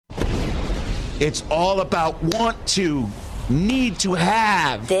It's all about want to, need to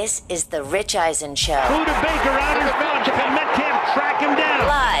have. This is the Rich Eisen Show. Buda Baker out in front. Can Metcalf track him down?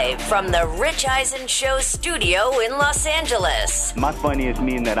 Live from the Rich Eisen Show studio in Los Angeles. My funniest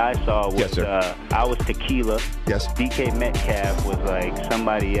meme that I saw was I was tequila. Yes. DK Metcalf was like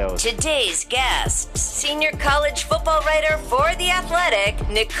somebody else. Today's guests, senior college football writer for The Athletic,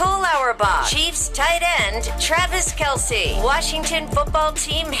 Nicole Auerbach, Chiefs tight end, Travis Kelce, Washington football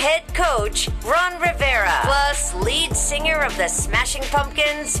team head coach, Ron Rivera, plus lead singer of the Smashing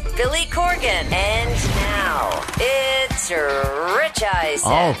Pumpkins, Billy Corgan. And now, it's Rich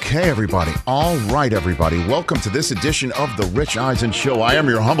Eisen. Okay, everybody. All right, everybody. Welcome to this edition of the Rich Eisen Show. I am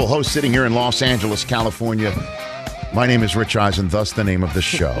your humble host sitting here in Los Angeles, California. My name is Rich Eisen, thus the name of the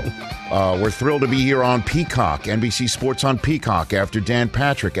show. We're thrilled to be here on Peacock, NBC Sports on Peacock after Dan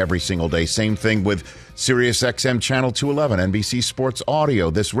Patrick every single day. Same thing with Sirius XM Channel 211, NBC Sports Audio.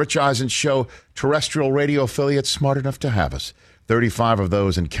 This Rich Eisen Show terrestrial radio affiliate smart enough to have us. 35 of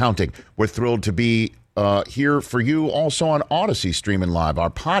those and counting. We're thrilled to be here for you also on Odyssey streaming live. Our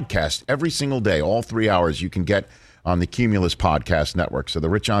podcast every single day, all 3 hours you can get on the Cumulus Podcast Network. So the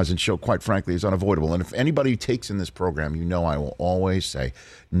Rich Eisen Show, quite frankly, is unavoidable. And if anybody takes in this program, you know I will always say,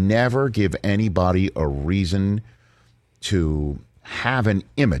 never give anybody a reason to have an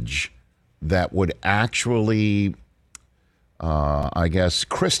image that would actually,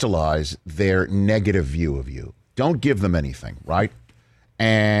 crystallize their negative view of you. Don't give them anything, right?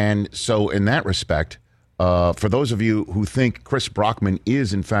 And so in that respect, for those of you who think Chris Brockman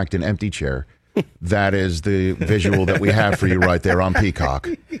is, in fact, an empty chair, that is the visual that we have for you right there on Peacock,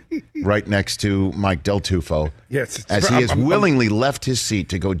 right next to Mike Del Tufo, yes, as he has willingly left his seat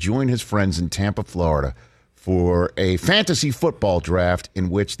to go join his friends in Tampa, Florida, for a fantasy football draft in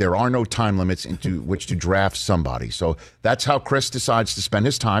which there are no time limits into which to draft somebody. So that's how Chris decides to spend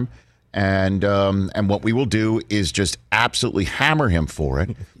his time. And what we will do is just absolutely hammer him for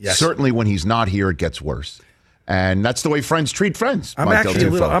it. Yes. Certainly when he's not here, it gets worse. And that's the way friends treat friends. I'm actually a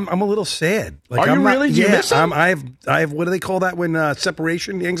little sad. Like, are you really? Do you miss him? I have. What do they call that when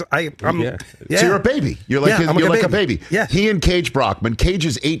separation? So you're a baby. You're like a baby. Yes. He and Cage Brockman. Cage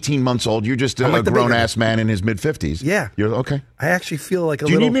is 18 months old. You're just a grown ass man in his mid 50s. Yeah. You're okay. I actually feel like a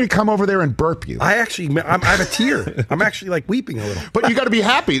little. little. Do you need me to come over there and burp you? I have a tear. I'm actually like weeping a little. But you got to be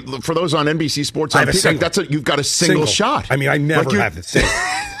happy for those on NBC Sports. On Peacock, you've got a single shot. I mean, I never have to sing.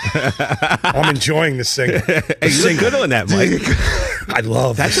 I'm enjoying the singing. Hey, you look good on that, Mike. I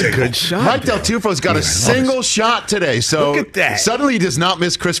love that's a good shot. Mike Del Tufo's got a single shot today, so look at that. Suddenly he does not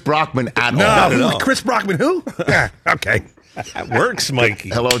miss Chris Brockman at all. No, Chris Brockman, who? Okay. That works, Mikey.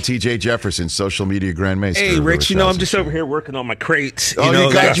 Hello, TJ Jefferson, social media grandmaster. Hey, Rich, I'm just over here working on my crates.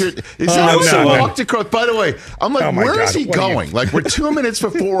 You got your... walked across. By the way, I'm like, where is he going? Like, we're 2 minutes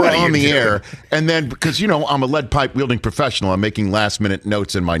before we're on the air, and then, because, I'm a lead pipe wielding professional, I'm making last-minute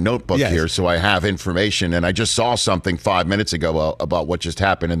notes in my notebook here, so I have information, and I just saw something 5 minutes ago about what just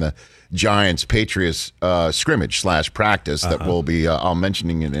happened in the Giants-Patriots scrimmage/practice that we'll be, I'll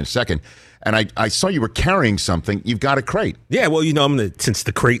mentioning in a second. And I saw you were carrying something. You've got a crate. Yeah, well, since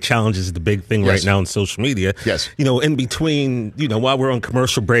the crate challenge is the big thing right now on social media. Yes. In between, while we're on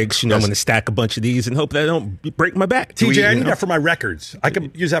commercial breaks, I'm going to stack a bunch of these and hope that I don't break my back. TJ, I need that for my records. I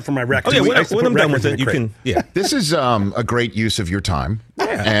can use that for my records. Oh, yeah, when I'm done with it, you can. Yeah. This is a great use of your time.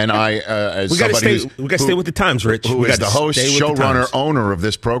 Yeah. And we got to stay with the times, Rich. Who is the host, showrunner, owner of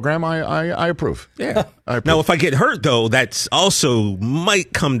this program? I approve. Yeah. Now, if I get hurt, though, that's also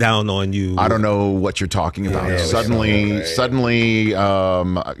might come down on you. I don't know what you're talking about. Yeah, Suddenly,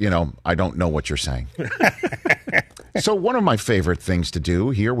 I don't know what you're saying. So one of my favorite things to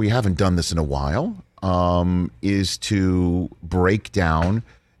do here, we haven't done this in a while, is to break down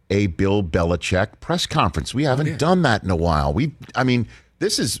a Bill Belichick press conference. We haven't done that in a while.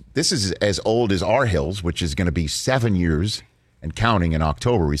 This is as old as our Hills, which is going to be 7 years and counting in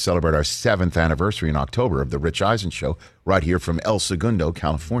October. We celebrate our 7th anniversary in October of the Rich Eisen Show right here from El Segundo,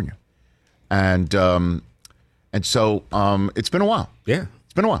 California. And so it's been a while. Yeah.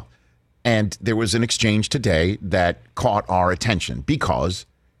 It's been a while. And there was an exchange today that caught our attention because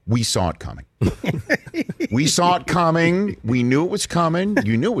we saw it coming. We saw it coming. We knew it was coming.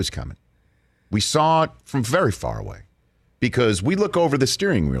 You knew it was coming. We saw it from very far away because we look over the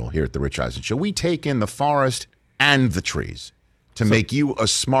steering wheel here at the Rich Eisen Show. We take in the forest and the trees to make you a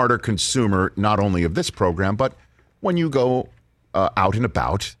smarter consumer, not only of this program, but when you go out and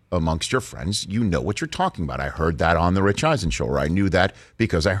about amongst your friends, you know what you're talking about. I heard that on the Rich Eisen Show, or I knew that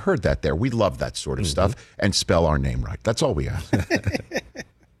because I heard that there. We love that sort of stuff, and spell our name right. That's all we ask.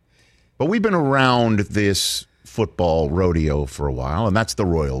 But we've been around this football rodeo for a while, and that's the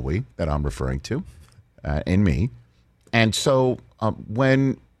royal we that I'm referring to in me. And so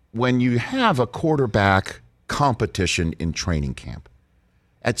when you have a quarterback competition in training camp,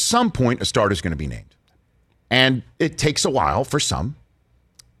 at some point a starter is going to be named. And it takes a while for some.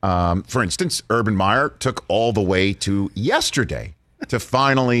 For instance, Urban Meyer took all the way to yesterday to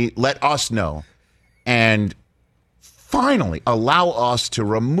finally let us know and finally allow us to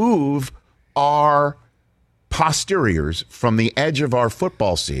remove our posteriors from the edge of our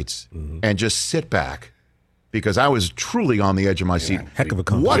football seats and just sit back, because I was truly on the edge of my seat. Heck of a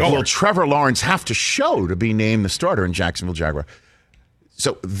compliment. What will Trevor Lawrence have to show to be named the starter in Jacksonville Jaguar?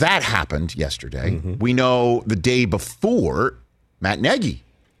 So that happened yesterday. We know the day before, Matt Nagy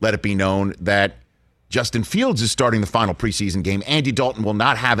let it be known that Justin Fields is starting the final preseason game. Andy Dalton will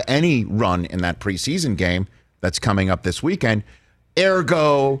not have any run in that preseason game that's coming up this weekend.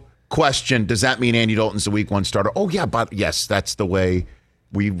 Ergo, question, does that mean Andy Dalton's the week 1 starter? Oh, yeah, but yes, that's the way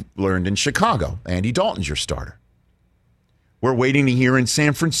we learned in Chicago. Andy Dalton's your starter. We're waiting to hear in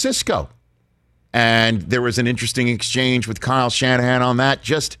San Francisco. And there was an interesting exchange with Kyle Shanahan on that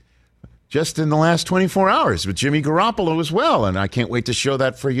just in the last 24 hours with Jimmy Garoppolo as well. And I can't wait to show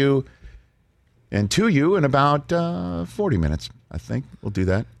that for you and to you in about 40 minutes, I think. We'll do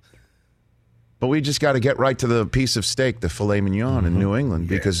that. But we just got to get right to the piece of steak, the filet mignon in New England,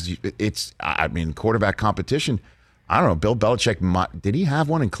 because it's, quarterback competition. I don't know, Bill Belichick, did he have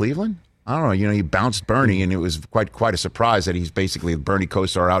one in Cleveland? I don't know. He bounced Bernie, and it was quite a surprise that he's basically Bernie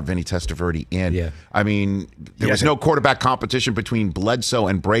Kosar out, Vinny Testaverde in. Yeah. I mean, there was no quarterback competition between Bledsoe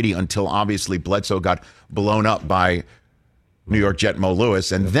and Brady until obviously Bledsoe got blown up by New York Jet Mo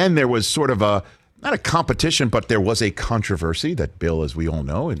Lewis. And then there was sort of not a competition, but there was a controversy that Bill, as we all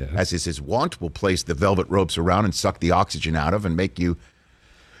know, and as is his wont, will place the velvet ropes around and suck the oxygen out of and make you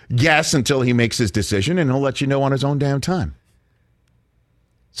guess until he makes his decision, and he'll let you know on his own damn time.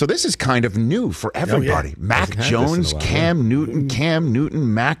 So this is kind of new for everybody. Mac Jones, Cam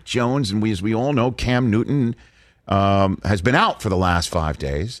Newton, Mac Jones, and as we all know, Cam Newton has been out for the last 5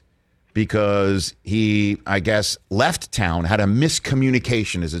 days because he, I guess, left town, had a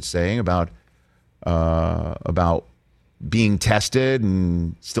miscommunication, as it's saying, about being tested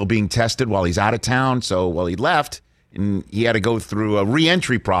and still being tested while he's out of town. So while he left, and he had to go through a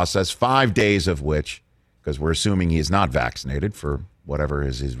re-entry process, 5 days of which, because we're assuming he is not vaccinated for whatever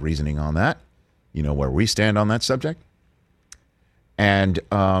is his reasoning on that. You know where we stand on that subject. And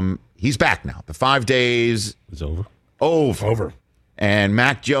he's back now. The 5 days is over. Over. And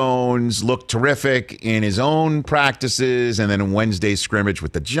Mac Jones looked terrific in his own practices, and then in Wednesday's scrimmage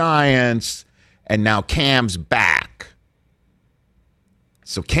with the Giants. And now Cam's back.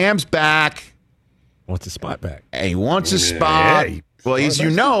 So Cam's back. Wants a spot back. And he wants a spot. Well, as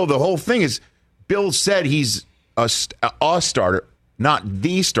you know, the whole thing is Bill said he's a starter, not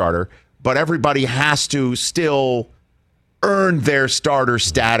the starter, but everybody has to still earn their starter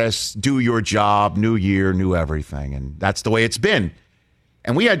status, do your job, new year, new everything. And that's the way it's been.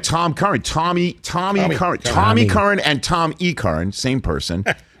 And we had Tommy Curran and Tom E. Curran, same person,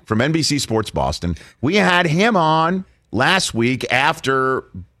 from NBC Sports Boston. We had him on last week after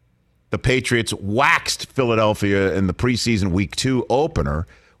the Patriots waxed Philadelphia in the preseason Week 2 opener.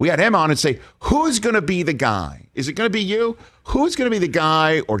 We had him on and say, who's going to be the guy? Is it going to be you? Who's going to be the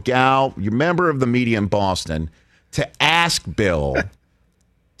guy or gal, your member of the media in Boston, to ask Bill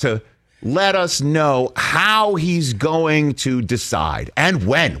to let us know how he's going to decide and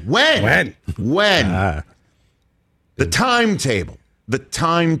when. The timetable.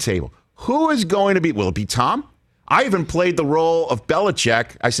 Who is going to be? Will it be Tom? I even played the role of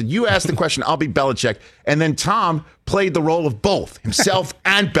Belichick. I said, you ask the question, I'll be Belichick. And then Tom played the role of both, himself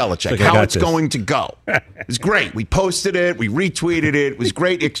and Belichick, how it's going to go. It was great. We posted it. We retweeted it. It was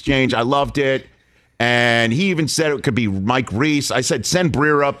great exchange. I loved it. And he even said it could be Mike Reese. I said, send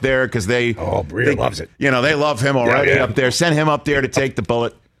Breer up there because they loves it. You know, they love him already up there. Send him up there to take the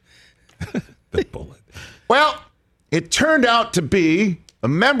bullet. The bullet. Well, it turned out to be a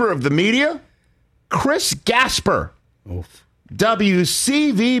member of the media, Chris Gasper,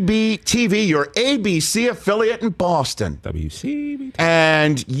 WCVB-TV, your ABC affiliate in Boston. WCVB.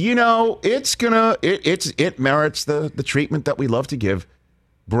 And, you know, it merits the treatment that we love to give,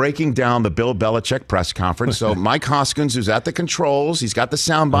 breaking down the Bill Belichick press conference. So Mike Hoskins, who's at the controls, he's got the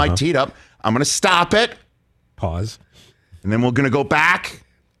soundbite teed up. I'm going to stop it. Pause. And then we're going to go back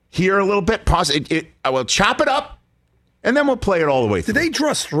here a little bit. Pause. I will chop it up. And then we'll play it all the way through. Did they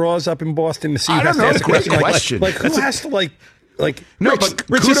draw straws up in Boston to see? I don't know. It's a great question. Like who has to like? No, but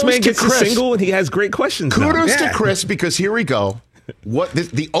Rich's man gets a single, and he has great questions. Kudos to Chris, because here we go. What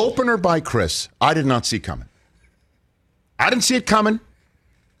the opener by Chris, I did not see coming. I didn't see it coming,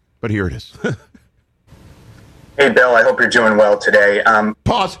 but here it is. Hey, Bill, I hope you're doing well today.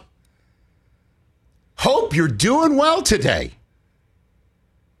 Pause. Hope you're doing well today.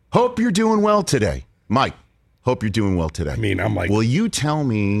 Hope you're doing well today. Mike, hope you're doing well today. I mean, I'm like... Will you tell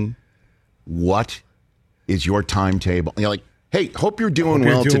me what is your timetable? You're like, hey, hope you're doing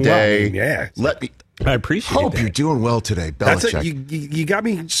well today. Yeah. Let me... I appreciate Hope that. you're doing well today, Belichick. That's it. You got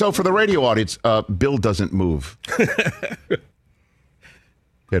me. So for the radio audience, Bill doesn't move.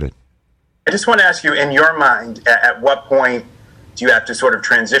 Hit it. I just want to ask you, in your mind, at what point do you have to sort of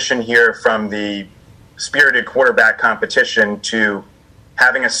transition here from the spirited quarterback competition to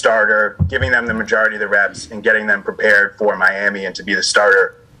having a starter, giving them the majority of the reps, and getting them prepared for Miami and to be the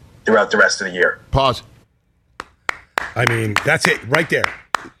starter throughout the rest of the year? Pause. I mean, that's it right there.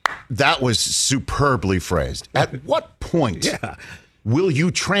 That was superbly phrased. At what point will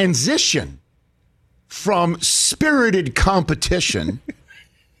you transition from spirited competition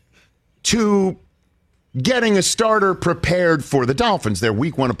to getting a starter prepared for the Dolphins, their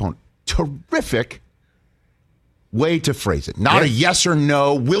week one opponent? Terrific way to phrase it. Not a yes or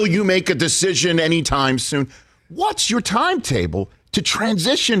no. Will you make a decision anytime soon? What's your timetable to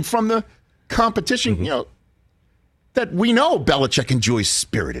transition from the competition? You know, that we know Belichick enjoys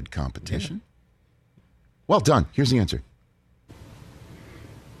spirited competition. Well done. Here's the answer.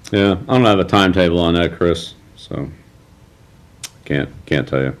 Yeah, I don't have a timetable on that, Chris. So can't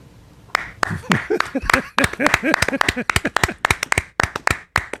tell you.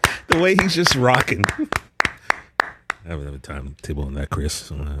 The way he's just rocking. I don't have a timetable on that, Chris.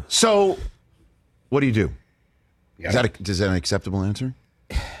 So, what do you do? Yeah. Is that an acceptable answer?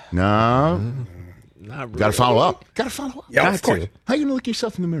 No. Not really. Got to follow up. Yeah, of course. How are you going to look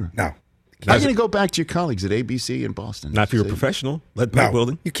yourself in the mirror? No. How are you going to go back to your colleagues at ABC in Boston? Not if you're a professional. Let the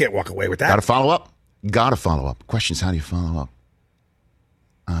building. You can't walk away with that. Got to follow up. Got to follow up. Question is, how do you follow up?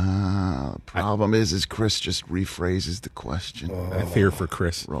 Problem is Chris just rephrases the question. I fear for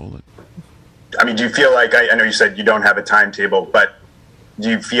Chris. Roll it. I mean, do you feel like, I know you said you don't have a timetable, but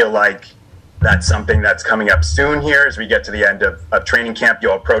do you feel like that's something that's coming up soon here as we get to the end of training camp?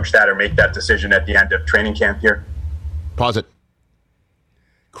 You'll approach that or make that decision at the end of training camp here? Pause it.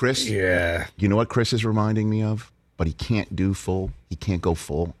 Chris? Yeah. You know what Chris is reminding me of? But he can't go full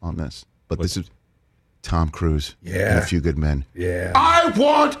on this. But this is Tom Cruise and A Few Good Men. Yeah. I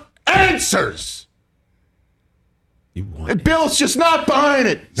want answers! And Bill's just not buying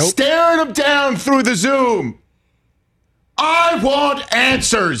it. Nope. Staring him down through the Zoom. I want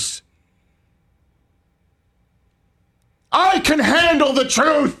answers. I can handle the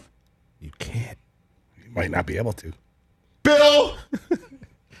truth. You can't. You might not be able to. Bill,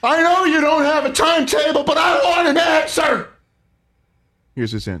 I know you don't have a timetable, but I want an answer.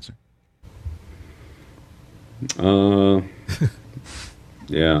 Here's his answer.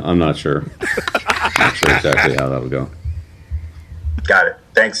 Yeah, I'm not sure. Not sure exactly how that would go. Got it.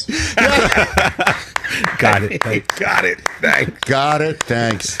 Thanks. Got it. Thanks. Got it. Thanks. Got it.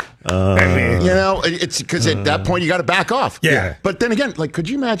 Thanks. You know, it's because at that point you got to back off. Yeah. But then again, like, could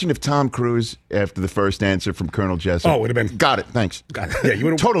you imagine if Tom Cruise, after the first answer from Colonel Jessup, would have been got it. Thanks. Got it. Yeah, you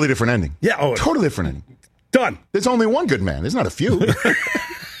would have Totally different ending. Yeah. Oh, Totally different ending. done. There's only one good man. There's not a few.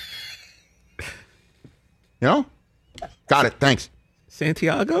 You know? Got it. Thanks.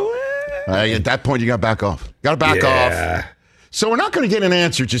 Santiago? At that point, you got to back off. Got to back off. So we're not going to get an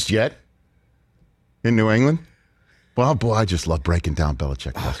answer just yet in New England. Well, boy, I just love breaking down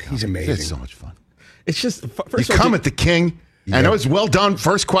Belichick. He's amazing. It's so much fun. It's just You come at the king. I know it's well done.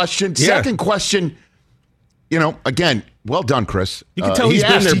 First question. Yeah. Second question. You know, again, well done, Chris. You can tell he's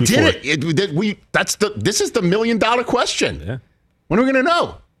been there before. He did it. This is the $1 million question. Yeah. When are we going to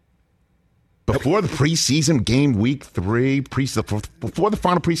know? Before the preseason game, week 3, before the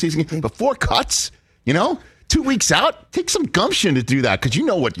final preseason game, before cuts, you know, 2 weeks out, take some gumption to do that because you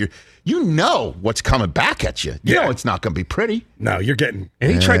know what's coming back at you. You know it's not going to be pretty. No, you're getting.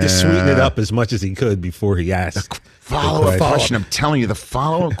 And he tried to sweeten it up as much as he could before he asked. Follow-up question. I'm telling you, the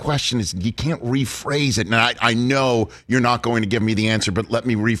follow-up question is you can't rephrase it. And I know you're not going to give me the answer, but let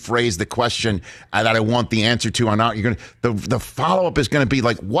me rephrase the question that I want the answer to. The follow-up is going to be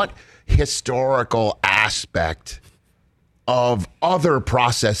like, what historical aspect of other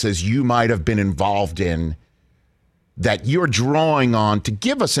processes you might have been involved in that you're drawing on to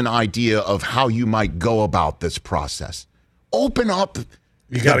give us an idea of how you might go about this process? Open up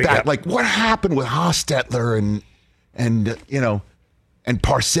like what happened with Hostetler and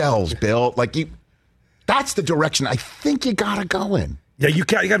Parcells, Bill. Like that's the direction I think you got to go in. Yeah, you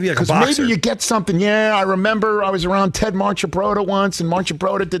got to be like a boxer. Because maybe you get something. Yeah, I remember I was around Ted Marchibroda once, and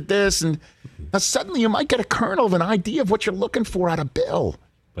Marchibroda did this, and now suddenly you might get a kernel of an idea of what you're looking for out of Bill.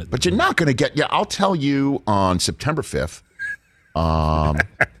 But you're not going to get. Yeah, I'll tell you on September 5th.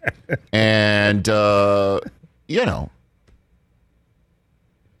 And you know,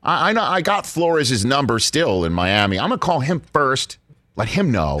 I know I got Flores' number still in Miami. I'm gonna call him first. Let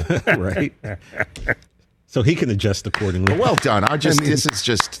him know, right? So he can adjust accordingly. Well done. This is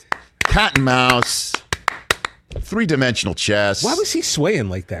just cat and mouse, three-dimensional chess. Why was he swaying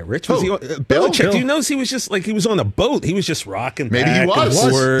like that, Rich? Was he Bill? Belichick? Do you notice he was just like he was on a boat? He was just rocking. Maybe back he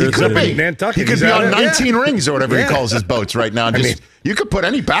was. He could be. Nantucket. He could be on 19 rings or whatever he calls his boats right now. You could put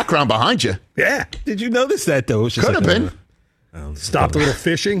any background behind you. Yeah. Did you notice that though? Could have been. Stopped a little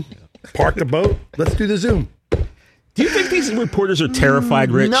fishing, parked the boat. Let's do the Zoom. Do you think these reporters are terrified,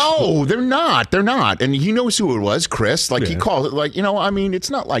 Rich? No, they're not. They're not. And he knows who it was, Chris. Like, he called it, like, it's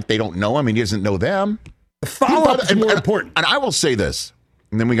not like they don't know him and he doesn't know them. The follow-up is more important. And I will say this,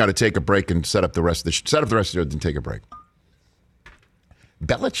 and then we got to take a break and set up the rest of the show and take a break.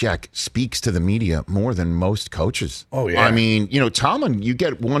 Belichick speaks to the media more than most coaches. Oh, yeah. I mean, Tomlin, you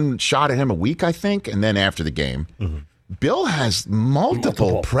get one shot at him a week, I think, and then after the game. Mm-hmm. Bill has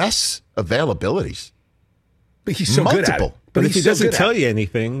multiple press availabilities. But he's so good at it. But if he doesn't tell you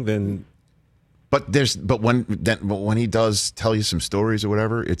anything, then. But when he does tell you some stories or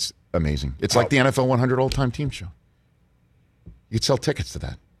whatever, it's amazing. It's like the NFL 100 all-time team show. You could sell tickets to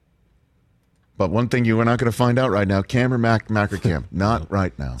that. But one thing you are not going to find out right now, Cam or Mac or Cam, not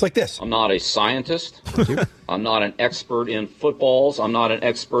right now. It's like this. I'm not a scientist. I'm not an expert in footballs. I'm not an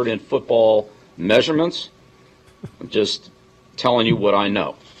expert in football measurements. I'm just telling you what I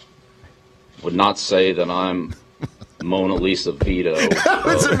know. Would not say that I'm Mona Lisa Vito of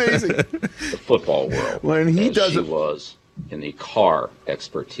That's amazing. The football world. When he does she was in the car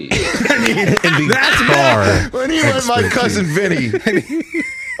expertise. That's car. When he went my cousin Vinny.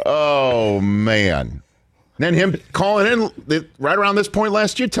 Oh, man. Then him calling in right around this point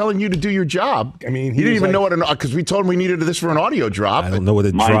last year telling you to do your job. I mean, he didn't even know what because we told him we needed this for an audio drop. I don't know what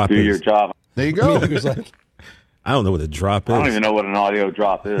a drop do is. Your job. There you go. He was like, I don't know what a drop is. I don't even know what an audio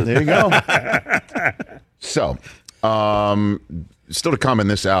drop is. There you go. So, still to come in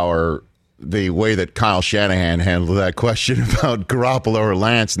this hour, the way that Kyle Shanahan handled that question about Garoppolo or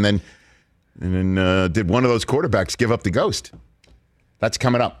Lance, and then did one of those quarterbacks give up the ghost? That's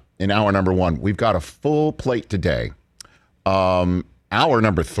coming up in hour number 1. We've got a full plate today. Hour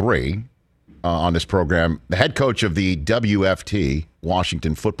number 3 on this program, the head coach of the WFT,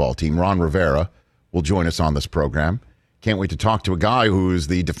 Washington football team, Ron Rivera, will join us on this program. Can't wait to talk to a guy who's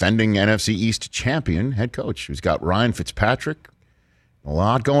the defending NFC East champion head coach, who's got Ryan Fitzpatrick. A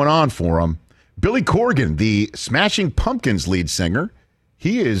lot going on for him. Billy Corgan, the Smashing Pumpkins lead singer,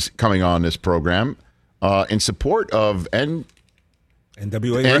 he is coming on this program in support of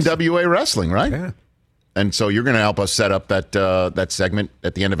NWA Wrestling, right? Yeah. And so you're going to help us set up that segment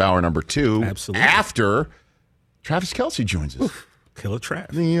at the end of hour number 2. Absolutely. After Travis Kelce joins us. Oof. Killer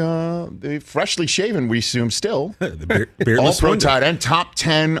Trav. The freshly shaven, we assume still. The beardless All-pro tight end, top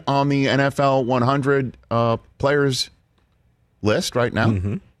 10 on the NFL 100 players list right now.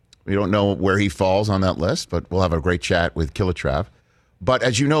 Mm-hmm. We don't know where he falls on that list, but we'll have a great chat with Killer Trav. But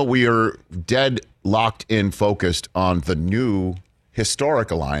as you know, we are dead locked in, focused on the new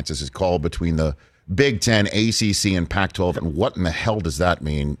historic alliance, as it's called, between the Big Ten, ACC, and Pac-12. And what in the hell does that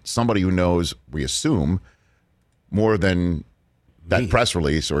mean? Somebody who knows, we assume, more than that press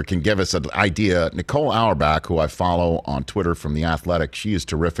release or can give us an idea. Nicole Auerbach, who I follow on Twitter from The Athletic, she is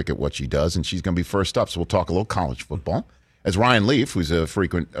terrific at what she does, and she's going to be first up. So we'll talk a little college football. As Ryan Leaf, who's a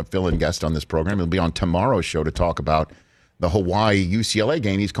frequent fill-in guest on this program, he'll be on tomorrow's show to talk about the Hawaii-UCLA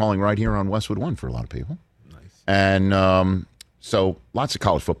game he's calling right here on Westwood One for a lot of people. Nice. And so lots of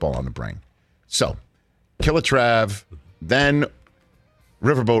college football on the brain. So Killer Trav, then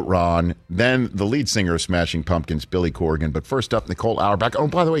Riverboat Ron, then the lead singer of Smashing Pumpkins, Billy Corgan. But first up, Nicole Auerbach. Oh,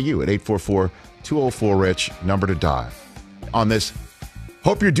 by the way, you at 844-204-RICH, number to dial on this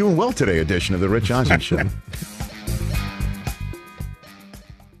Hope You're Doing Well Today edition of the Rich Eisen Show.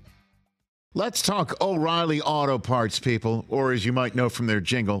 Let's talk O'Reilly Auto Parts, people, or as you might know from their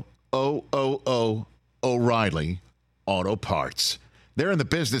jingle, O'Reilly Auto Parts. They're in the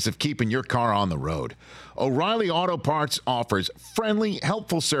business of keeping your car on the road. O'Reilly Auto Parts offers friendly,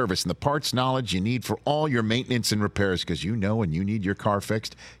 helpful service and the parts knowledge you need for all your maintenance and repairs, because you know when you need your car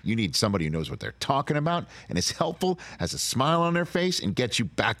fixed, you need somebody who knows what they're talking about and is helpful, has a smile on their face, and gets you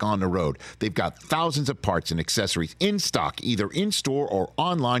back on the road. They've got thousands of parts and accessories in stock, either in-store or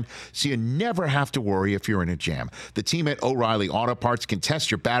online, so you never have to worry if you're in a jam. The team at O'Reilly Auto Parts can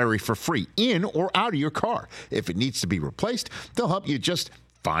test your battery for free in or out of your car. If it needs to be replaced, they'll help you just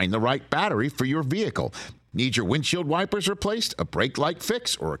find the right battery for your vehicle. Need your windshield wipers replaced, a brake light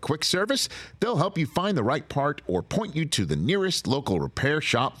fix, or a quick service? They'll help you find the right part or point you to the nearest local repair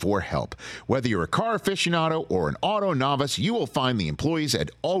shop for help. Whether you're a car aficionado or an auto novice, you will find the employees at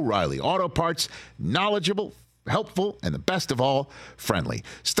O'Reilly Auto Parts knowledgeable, helpful, and the best of all, friendly.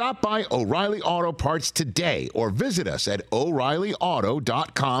 Stop by O'Reilly Auto Parts today or visit us at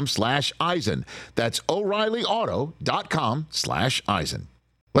O'ReillyAuto.com/Eisen. That's O'ReillyAuto.com/Eisen.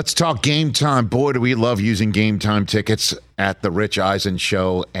 Let's talk Game Time. Boy, do we love using Game Time tickets at the Rich Eisen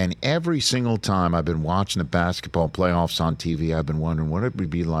Show. And every single time I've been watching the basketball playoffs on TV, I've been wondering what it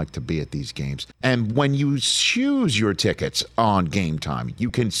would be like to be at these games. And when you choose your tickets on Game Time, you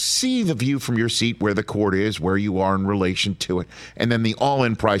can see the view from your seat where the court is, where you are in relation to it. And then the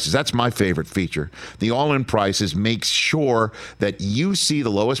all-in prices. That's my favorite feature. The all-in prices makes sure that you see the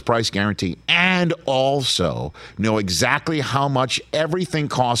lowest price guarantee and also know exactly how much everything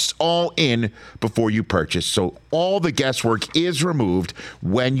costs all in before you purchase. So all the guesswork is removed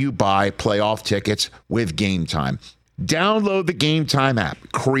when you buy playoff tickets with Game Time. Download the Game Time app,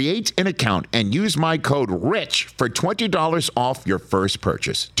 create an account, and use my code RICH for $20 off your first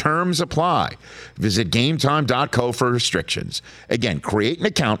purchase. Terms apply. Visit GameTime.co for restrictions. Again, create an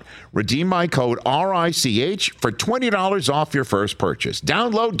account, redeem my code RICH for $20 off your first purchase.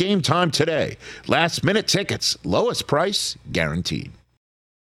 Download Game Time today. Last minute tickets, lowest price guaranteed.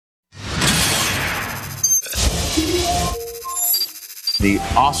 The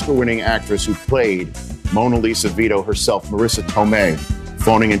Oscar-winning actress who played Mona Lisa Vito herself, Marissa Tomei,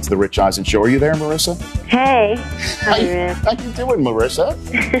 phoning into the Rich Eisen Show. Are you there, Marissa? Hey. How you doing, Marissa?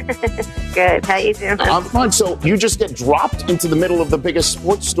 Good. How you doing? I'm fine. So you just get dropped into the middle of the biggest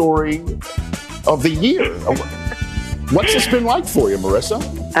sports story of the year. What's this been like for you, Marissa?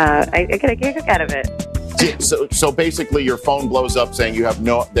 I get a kick out of it. So basically your phone blows up saying you have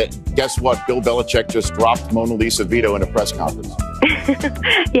guess what? Bill Belichick just dropped Mona Lisa Vito in a press conference.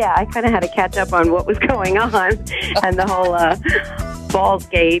 Yeah, I kind of had to catch up on what was going on and the whole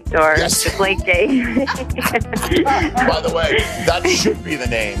Ballsgate or Deflategate. By the way, that should be the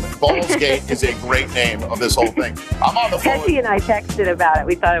name. Ballsgate is a great name of this whole thing. I'm on the phone. Pesci and I texted about it.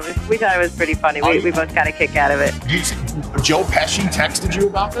 We thought it was pretty funny. We both got a kick out of it. Joe Pesci texted you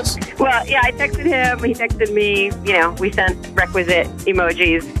about this? Well, yeah, I texted him. He texted me. You know, we sent requisite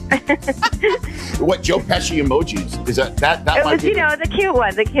emojis. What, Joe Pesci emojis? Is that it was, the cute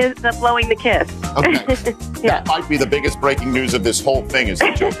one, the blowing the kiss. Okay. Yeah. That might be the biggest breaking news of this whole thing is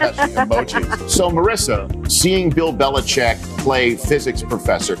the Joe Pesci emojis. So, Marissa, seeing Bill Belichick play physics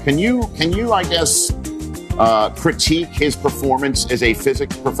professor, can you, I guess, critique his performance as a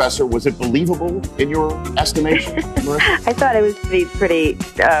physics professor? Was it believable in your estimation, Marissa? I thought it was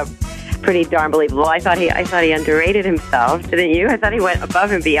pretty darn believable. I thought he underrated himself, didn't you? I thought he went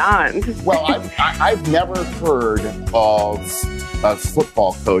above and beyond. Well, I've never heard of a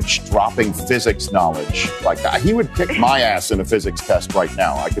football coach dropping physics knowledge like that. He would kick my ass in a physics test right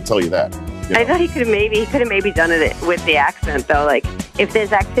now. I could tell you that. I thought he could have maybe done it with the accent though. Like if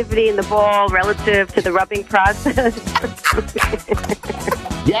there's activity in the ball relative to the rubbing process.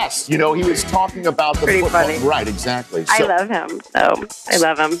 Yes, he was talking about the pretty football. Funny. Right, exactly. So, I love him. I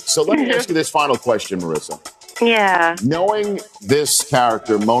love him. So let me ask you this final question, Marissa. Yeah. Knowing this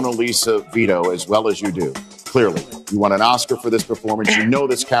character, Mona Lisa Vito, as well as you do, clearly, you won an Oscar for this performance. You know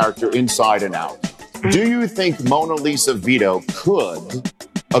this character inside and out. Do you think Mona Lisa Vito could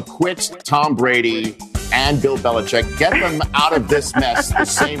acquit Tom Brady and Bill Belichick, get them out of this mess the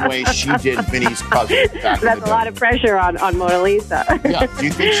same way she did Vinny's cousin back in the day? That's a lot of pressure on Mona Lisa. Yeah. Do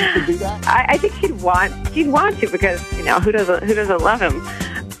you think she could do that? I think she'd want to because who doesn't love him?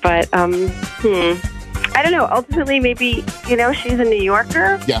 But I don't know. Ultimately, maybe she's a New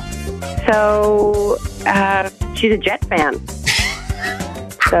Yorker. Yeah. So she's a Jet fan.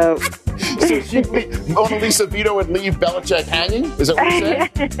 So Mona Lisa Vito would leave Belichick hanging? Is that what you're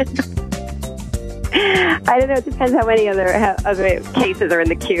saying? I don't know. It depends how many other cases are in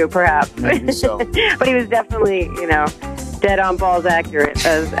the queue, perhaps. Maybe so. But he was definitely, dead on balls accurate,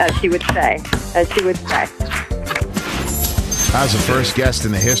 as she would say. As she would say. As the first guest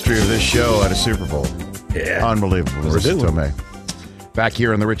in the history of this show at a Super Bowl. Yeah. Unbelievable. Marissa Tomei. Back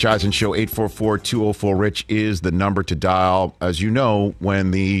here on the Rich Eisen Show, 844-204-RICH is the number to dial. As you know,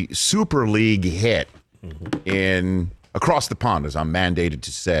 when the Super League hit in across the pond, as I'm mandated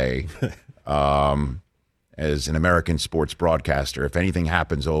to say, as an American sports broadcaster, if anything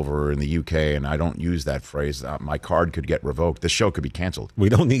happens over in the UK, and I don't use that phrase, my card could get revoked. The show could be canceled. We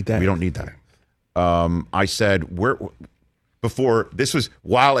don't need that. We don't need that. I said, before this was,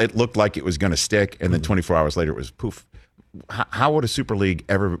 while it looked like it was going to stick, and then 24 hours later it was poof. How would a Super League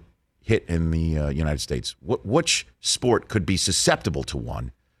ever hit in the United States? Which sport could be susceptible to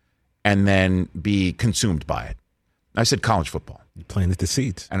one and then be consumed by it? I said college football. You're planted the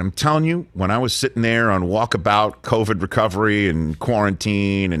seeds. And I'm telling you, when I was sitting there on walkabout, COVID recovery, and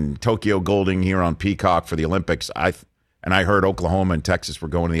quarantine, and Tokyo Golding here on Peacock for the Olympics, I heard Oklahoma and Texas were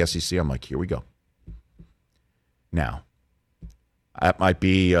going to the SEC. I'm like, here we go. Now, that might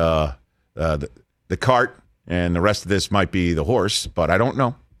be the cart, and the rest of this might be the horse, but I don't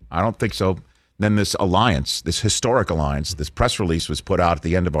know. I don't think so. Then this alliance, this historic alliance, this press release was put out at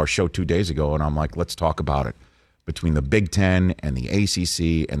the end of our show 2 days ago, and I'm like, let's talk about it. Between the Big Ten and the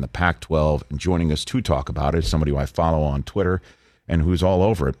ACC and the Pac-12, and joining us to talk about it is somebody who I follow on Twitter and who's all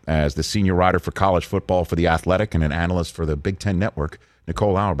over it as the senior writer for college football for The Athletic and an analyst for the Big Ten Network,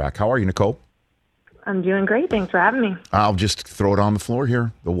 Nicole Auerbach. How are you, Nicole? I'm doing great. Thanks for having me. I'll just throw it on the floor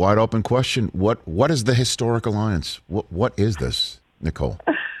here. The wide open question. What is the historic alliance? What is this, Nicole?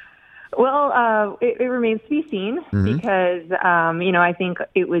 Well, it remains to be seen because, I think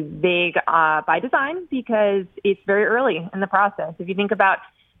it was vague by design because it's very early in the process. If you think about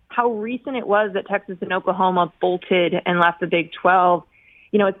how recent it was that Texas and Oklahoma bolted and left the Big 12,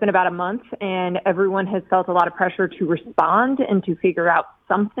 it's been about a month, and everyone has felt a lot of pressure to respond and to figure out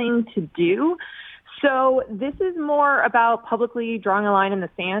something to do. So this is more about publicly drawing a line in the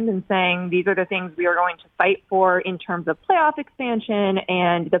sand and saying these are the things we are going to fight for in terms of playoff expansion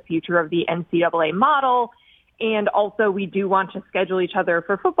and the future of the NCAA model. And also we do want to schedule each other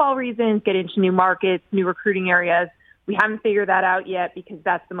for football reasons, get into new markets, new recruiting areas. We haven't figured that out yet because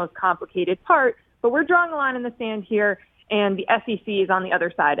that's the most complicated part. But we're drawing a line in the sand here, and the SEC is on the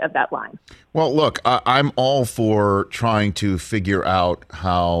other side of that line. Well, look, I'm all for trying to figure out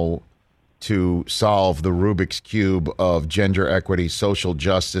how to solve the Rubik's Cube of gender equity, social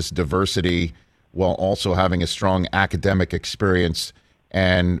justice, diversity, while also having a strong academic experience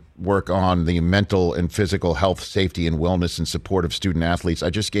and work on the mental and physical health, safety, and wellness and support of student athletes.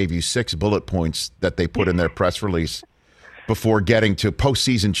 I just gave you 6 bullet points that they put in their press release before getting to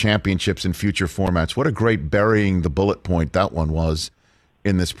postseason championships in future formats. What a great burying the bullet point that one was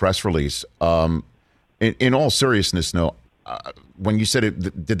in this press release. In all seriousness, no, when you said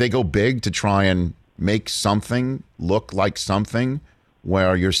it, did they go big to try and make something look like something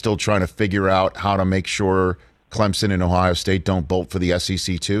where you're still trying to figure out how to make sure Clemson and Ohio State don't bolt for the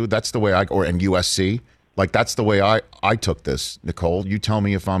SEC too? That's the way and USC. Like, that's the way I took this, Nicole. You tell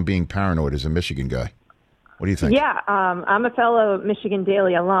me if I'm being paranoid as a Michigan guy. What do you think? Yeah, I'm a fellow Michigan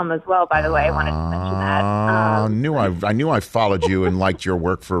Daily alum as well, by the way. I wanted to mention that. I knew I followed you and liked your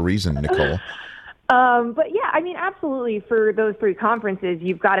work for a reason, Nicole. But yeah, I mean, absolutely. For those 3 conferences,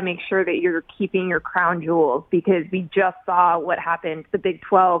 you've got to make sure that you're keeping your crown jewels because we just saw what happened to the Big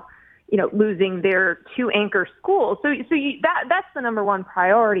 12, losing their 2 anchor schools. So that's the number one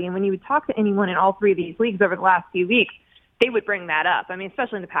priority. And when you would talk to anyone in all 3 of these leagues over the last few weeks, they would bring that up. I mean,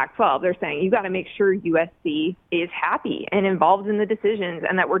 especially in the Pac-12, they're saying you got to make sure USC is happy and involved in the decisions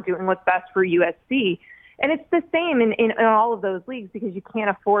and that we're doing what's best for USC. And it's the same in all of those leagues because you can't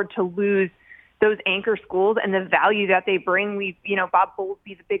afford to lose those anchor schools and the value that they bring. Bob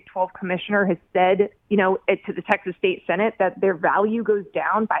Bowlesby, the Big 12 commissioner, has said, to the Texas State Senate that their value goes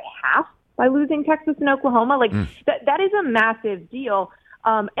down by half by losing Texas and Oklahoma. That is a massive deal.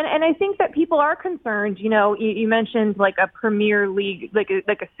 And I think that people are concerned. You mentioned like a Premier League, like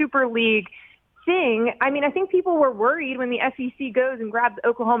a Super League thing. I mean, I think people were worried when the SEC goes and grabs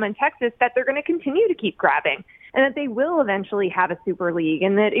Oklahoma and Texas that they're going to continue to keep grabbing and that they will eventually have a Super League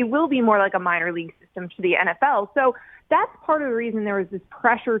and that it will be more like a minor league system to the NFL. So that's part of the reason there was this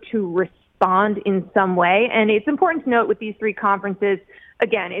pressure to respond in some way. And it's important to note with these 3 conferences,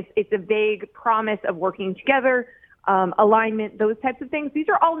 again, it's a vague promise of working together, alignment, those types of things. These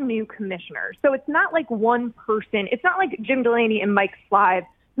are all new commissioners. So it's not like one person. It's not like Jim Delaney and Mike Slive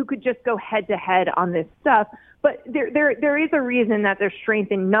who could just go head-to-head on this stuff. But there is a reason that there's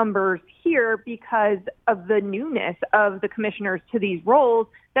strength in numbers here because of the newness of the commissioners to these roles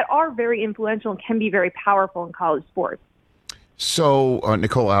that are very influential and can be very powerful in college sports. So,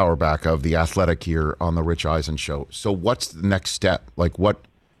 Nicole Auerbach of The Athletic here on the Rich Eisen Show. So what's the next step? Like what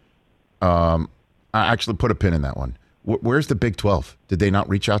I actually put a pin in that one. Where's the Big 12? Did they not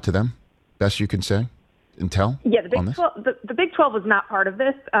reach out to them? Best you can say and tell? Yeah, the Big 12 was not part of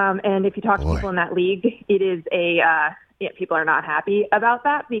this. And if you talk to people in that league, it is people are not happy about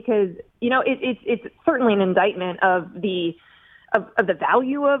that because, it's certainly an indictment of the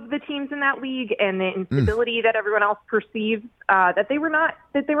value of the teams in that league and the instability that everyone else perceives, that they were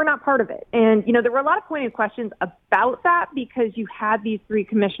not part of it. And, there were a lot of pointed questions about that because you had these three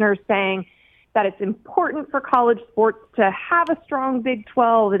commissioners saying that it's important for college sports to have a strong Big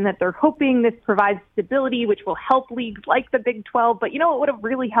 12 and that they're hoping this provides stability, which will help leagues like the Big 12. But, it would have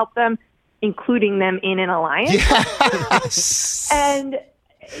really helped them, including them in an alliance. Yes. And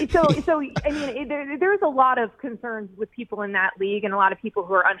so there's a lot of concerns with people in that league and a lot of people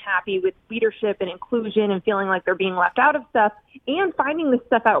who are unhappy with leadership and inclusion and feeling like they're being left out of stuff and finding this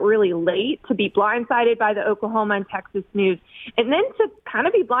stuff out really late, to be blindsided by the Oklahoma and Texas news, and then to kind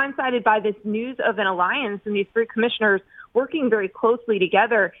of be blindsided by this news of an alliance and these three commissioners working very closely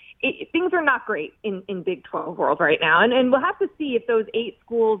together. Things are not great in Big 12 world right now. And we'll have to see if those eight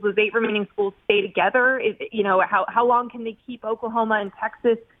remaining schools stay together. How long can they keep Oklahoma and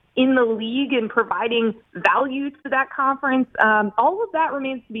Texas in the league and providing value to that conference? All of that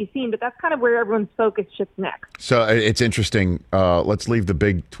remains to be seen, but that's kind of where everyone's focus shifts next. So it's interesting. Let's leave the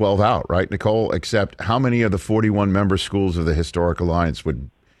Big 12 out, right, Nicole? Except how many of the 41 member schools of the Historic Alliance would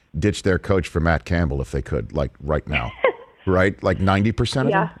ditch their coach for Matt Campbell if they could, like right now? Right? Like 90%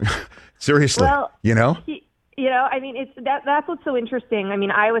 of them? Seriously. Well, it's that's what's so interesting. I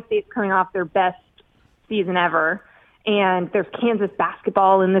mean, Iowa State's coming off their best season ever, and there's Kansas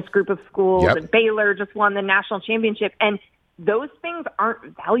basketball in this group of schools, and Baylor just won the national championship, and those things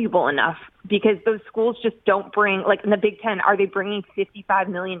aren't valuable enough because those schools just don't bring, like in the Big Ten, are they bringing $55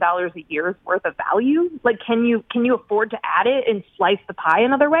 million a year's worth of value? Like, can you afford to add it and slice the pie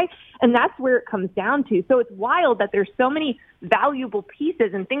another way? And that's where it comes down to. So it's wild that there's so many valuable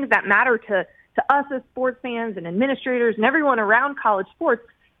pieces and things that matter to us as sports fans and administrators and everyone around college sports,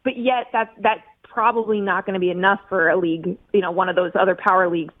 but yet that's probably not going to be enough for a league, one of those other power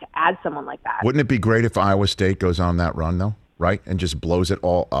leagues, to add someone like that. Wouldn't it be great if Iowa State goes on that run, though, right, and just blows it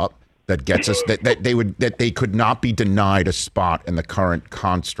all up? That gets us that they could not be denied a spot in the current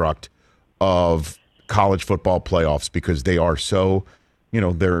construct of college football playoffs because they are so,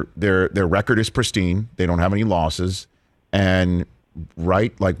 their record is pristine. They don't have any losses, and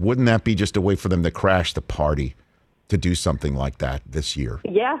right, like, wouldn't that be just a way for them to crash the party to do something like that this year?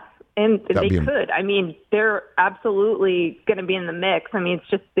 Yeah. And they could. I mean, they're absolutely going to be in the mix. I mean, it's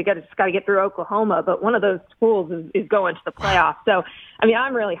just they got to get through Oklahoma, but one of those schools is going to the playoffs. So, I mean,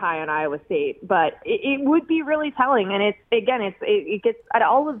 I'm really high on Iowa State, but it would be really telling. And it gets at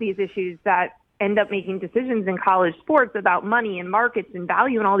all of these issues that end up making decisions in college sports about money and markets and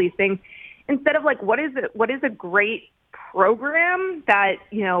value and all these things, instead of like what is a great program that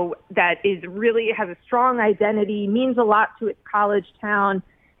that is really has a strong identity, means a lot to its college town.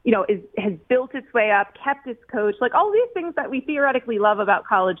 Has built its way up, kept its coach, like all these things that we theoretically love about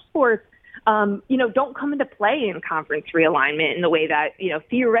college sports, don't come into play in conference realignment in the way that,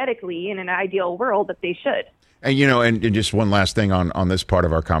 theoretically in an ideal world that they should. And, and just one last thing on this part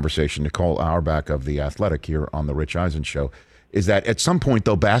of our conversation, Nicole Auerbach of The Athletic here on the Rich Eisen Show, is that at some point,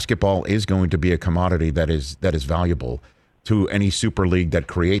 though, basketball is going to be a commodity that is valuable to any super league that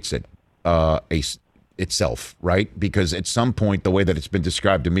creates it, itself, right? Because at some point, the way that it's been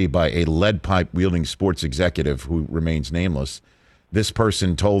described to me by a lead pipe wielding sports executive who remains nameless, this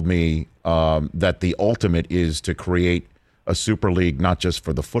person told me that the ultimate is to create a super league, not just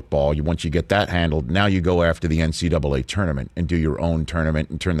for the football. Once you get that handled, now you go after the NCAA tournament and do your own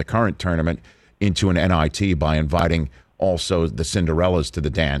tournament and turn the current tournament into an NIT by inviting also the Cinderellas to the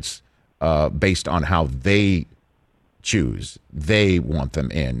dance based on how they choose. They want them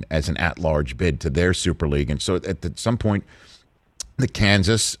in as an at-large bid to their Super League. And so at some point, the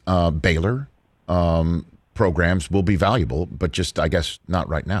Kansas, Baylor programs will be valuable, but just, I guess, not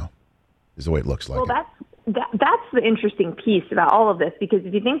right now is the way it looks like. Well, that's the interesting piece about all of this, because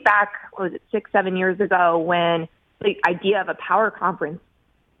if you think back, 6-7 years ago when the idea of a power conference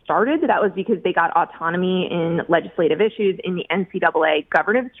started, that was because they got autonomy in legislative issues in the NCAA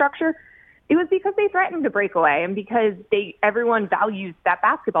governance structure. It was because they threatened to break away and because everyone values that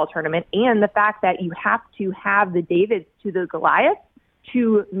basketball tournament and the fact that you have to have the Davids to the Goliaths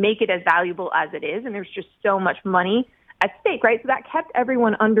to make it as valuable as it is. And there's just so much money at stake, right? So that kept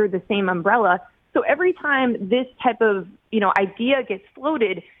everyone under the same umbrella. So every time this type of, idea gets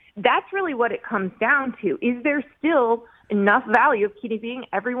floated, that's really what it comes down to. Is there still enough value of keeping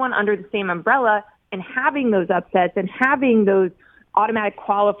everyone under the same umbrella and having those upsets and having those automatic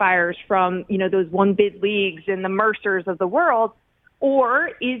qualifiers from, those one bid leagues and the Mercers of the world? Or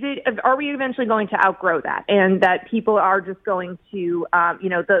are we eventually going to outgrow that, and that people are just going to,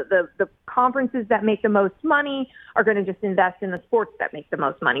 the conferences that make the most money are going to just invest in the sports that make the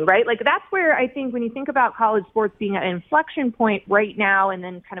most money, right? Like, that's where I think when you think about college sports being at an inflection point right now and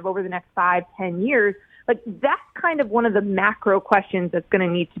then kind of over the next 5-10 years, like, that's kind of one of the macro questions that's going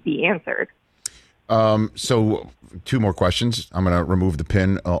to need to be answered. So 2 more questions. I'm going to remove the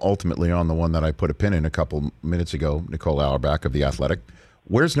pin ultimately on the one that I put a pin in a couple minutes ago, Nicole Auerbach of The Athletic.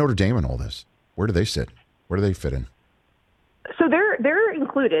 Where's Notre Dame in all this? Where do they sit? Where do they fit in? So they're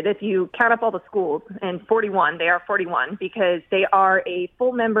included if you count up all the schools, and 41. They are 41 because they are a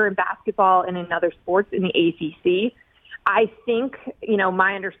full member in basketball and in other sports in the ACC. I think,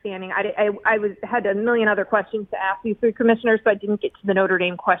 my understanding, I had a million other questions to ask these 3 commissioners, so I didn't get to the Notre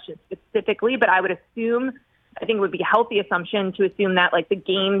Dame question specifically, but I would assume, I think it would be a healthy assumption to assume that, like, the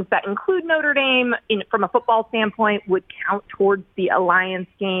games that include Notre Dame from a football standpoint would count towards the Alliance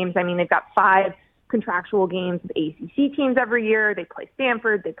games. I mean, they've got 5 contractual games with ACC teams every year. They play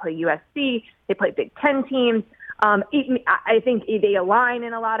Stanford, they play USC, they play Big Ten teams. I think they align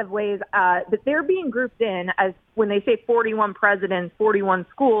in a lot of ways, but they're being grouped in as, when they say 41 presidents, 41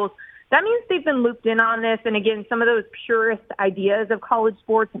 schools, that means they've been looped in on this. And again, some of those purist ideas of college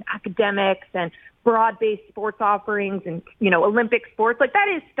sports and academics and broad-based sports offerings and, Olympic sports, like, that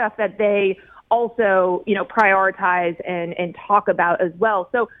is stuff that they also, prioritize and talk about as well.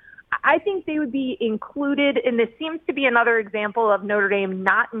 So I think they would be included, and this seems to be another example of Notre Dame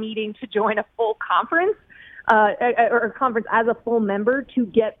not needing to join a full conference. Or a conference as a full member to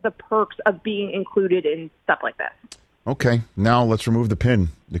get the perks of being included in stuff like this. Okay, now let's remove the pin.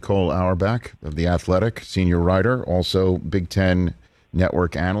 Nicole Auerbach of The Athletic, senior writer, also Big Ten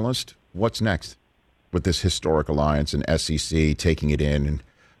Network analyst. What's next with this historic alliance and SEC taking it in? And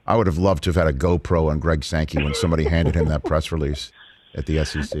I would have loved to have had a GoPro on Greg Sankey when somebody handed him that press release at the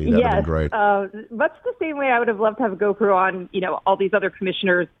SEC. That would have been great. Much the same way I would have loved to have a GoPro on, all these other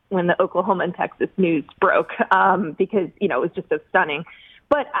commissioners when the Oklahoma and Texas news broke, because, it was just so stunning.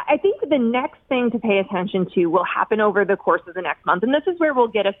 But I think the next thing to pay attention to will happen over the course of the next month. And this is where we'll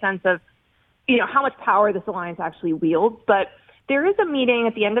get a sense of, how much power this alliance actually wields. But there is a meeting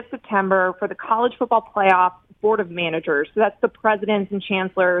at the end of September for the College Football Playoff Board of Managers. So that's the presidents and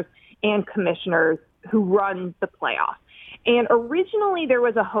chancellors and commissioners who run the playoff. And originally there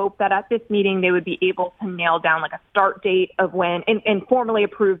was a hope that at this meeting they would be able to nail down like a start date of when and formally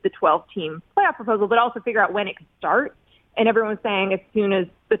approve the 12-team playoff proposal, but also figure out when it could start. And everyone's saying as soon as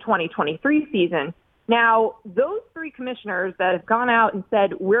the 2023 season. Now, those 3 commissioners that have gone out and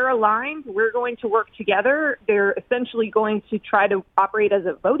said, we're aligned, we're going to work together, they're essentially going to try to operate as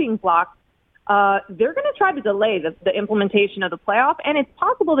a voting bloc. They're going to try to delay the implementation of the playoff. And it's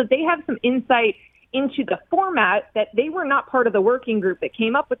possible that they have some insight into the format, that they were not part of the working group that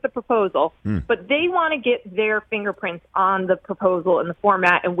came up with the proposal, but they want to get their fingerprints on the proposal and the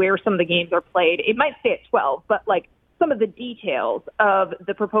format and where some of the games are played. It might stay at 12, but like some of the details of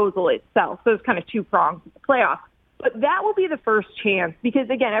the proposal itself. So it's kind of 2 prongs of the playoff. But that will be the first chance because,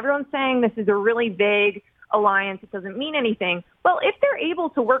 again, everyone's saying this is a really vague alliance. It doesn't mean anything. Well, if they're able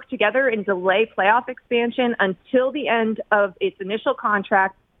to work together and delay playoff expansion until the end of its initial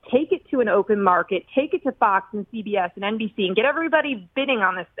contract, take it to an open market, take it to Fox and CBS and NBC and get everybody bidding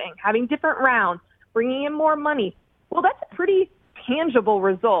on this thing, having different rounds, bringing in more money. Well, that's a pretty tangible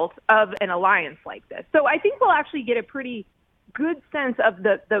result of an alliance like this. So I think we'll actually get a pretty good sense of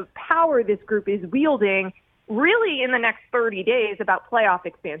the power this group is wielding really in the next 30 days about playoff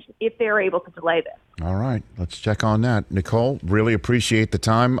expansion if they're able to delay this. All right. Let's check on that. Nicole, really appreciate the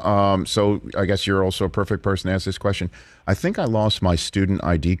time. So I guess you're also a perfect person to ask this question. I think I lost my student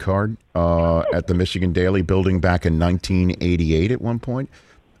ID card at the Michigan Daily building back in 1988 at one point.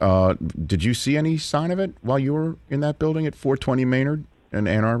 Did you see any sign of it while you were in that building at 420 Maynard in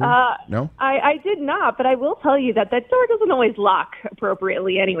Ann Arbor? No? I did not, but I will tell you that door doesn't always lock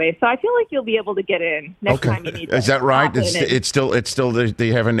appropriately anyway, so I feel like you'll be able to get in next time you need to. Is that right? It's still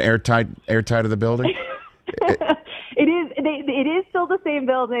they have an airtight of the building? It is still the same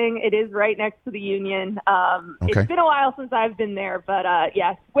building. It is right next to the Union. It's been a while since I've been there, but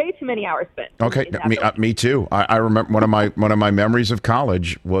yes, way too many hours spent. Okay, me too. I remember one of my memories of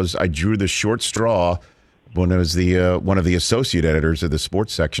college was I drew the short straw when I was one of the associate editors of the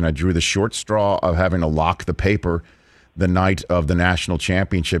sports section. I drew the short straw of having to lock the paper the night of the national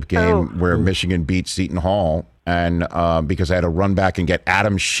championship game where Michigan beat Seton Hall, and because I had to run back and get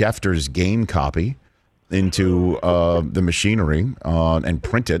Adam Schefter's game copy into the machinery and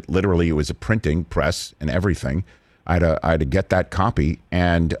print it. Literally, it was a printing press and everything. I had to get that copy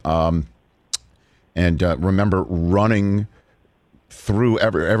and remember running through.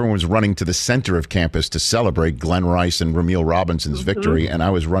 Everyone was running to the center of campus to celebrate Glenn Rice and Ramil Robinson's victory, and I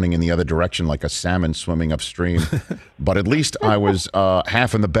was running in the other direction like a salmon swimming upstream. But at least I was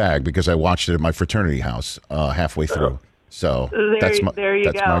half in the bag because I watched it at my fraternity house halfway through. So that's my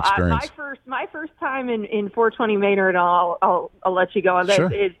experience. My first time in 420 Maynard, I'll let you go on this,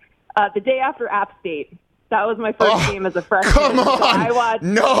 is the day after App State. That was my first game as a freshman. Come on! So I watched,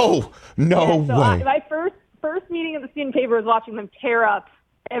 no way. My first meeting of the student paper was watching them tear up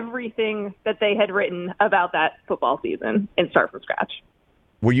everything that they had written about that football season and start from scratch.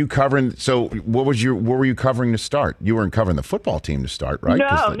 Were you covering? So what were you covering to start? You weren't covering the football team to start, right? No,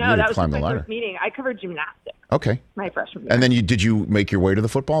 that was just my first meeting. I covered gymnastics. Okay. My freshman year. And then did you make your way to the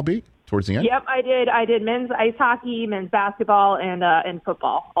football beat towards the end? Yep, I did. I did men's ice hockey, men's basketball, and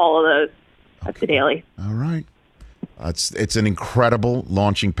football. All of those at the Daily. All right. It's an incredible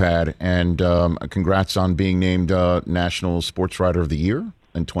launching pad, and congrats on being named National Sports Writer of the Year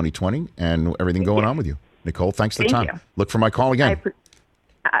in 2020 and everything going on with you. Nicole, thanks for the time. Look for my call again.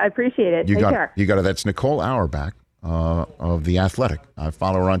 I appreciate it. Take care. You got it. That's Nicole Auerbach of The Athletic. I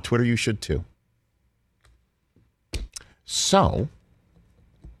follow her on Twitter. You should too. So,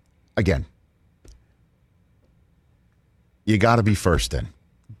 again, you got to be first in.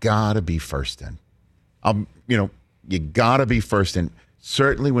 Got to be first in. You got to be first in.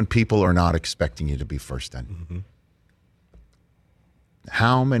 Certainly when people are not expecting you to be first in. Mm-hmm.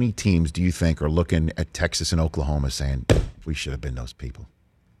 How many teams do you think are looking at Texas and Oklahoma saying, we should have been those people?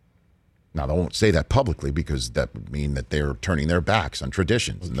 Now, they won't say that publicly because that would mean that they're turning their backs on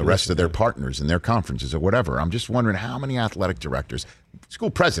traditions and the rest of their partners in their conferences or whatever. I'm just wondering how many athletic directors, school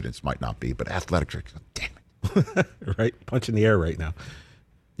presidents might not be, but athletic directors, damn it. Right? Punch in the air right now.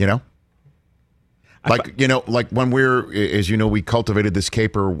 You know? Like when as you know, we cultivated this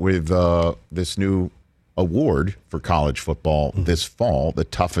caper with this new award for college football this fall, the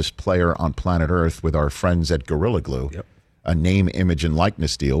toughest player on planet Earth with our friends at Gorilla Glue. Yep. A name, image, and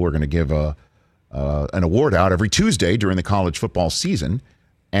likeness deal. We're going to give an award out every Tuesday during the college football season,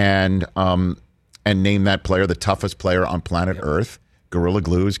 and name that player the toughest player on planet Earth. Gorilla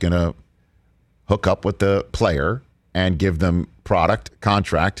Glue is going to hook up with the player and give them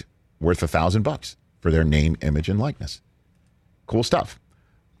contract worth $1,000 for their name, image, and likeness. Cool stuff.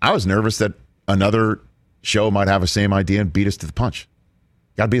 I was nervous that another show might have the same idea and beat us to the punch.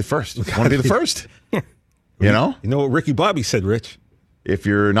 Got to be the first. Want to be the first. You know? You know what Ricky Bobby said, Rich? If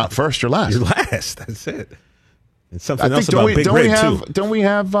you're not first, you're last. You're last. That's it. And something else about Big Red, too. Don't we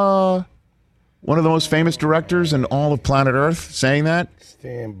have one of the most famous directors in all of planet Earth saying that?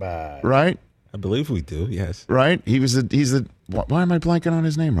 Stand by. Right? I believe we do, yes. Right? He's the why am I blanking on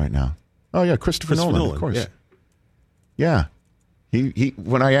his name right now? Oh, yeah, Christopher Nolan, of course. Yeah. He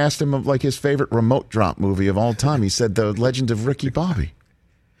when I asked him of like his favorite remote drop movie of all time, he said The Legend of Ricky Bobby.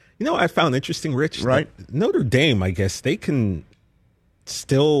 You know what I found interesting, Rich? Right. Notre Dame, I guess, they can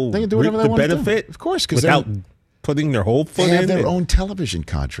still reap the benefit. Of course, because without putting their whole foot in. They have their own television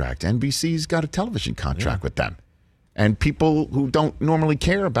contract. NBC's got a television contract with them. And people who don't normally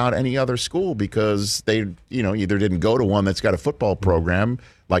care about any other school because they, either didn't go to one that's got a football program,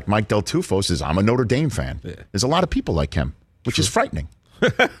 like Mike Del Tufo says, I'm a Notre Dame fan. Yeah. There's a lot of people like him, which is frightening.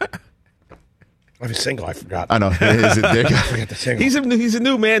 I was single. I forgot. I know. I forgot the single. He's a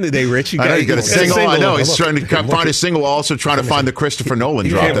new man today, Rich. You got a single. I know. He's trying to find a single. Also trying to find the Christopher Nolan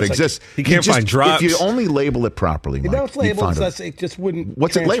drop that exists. He can't find drops. If you only label it properly, Mike, it's labeled. It just wouldn't.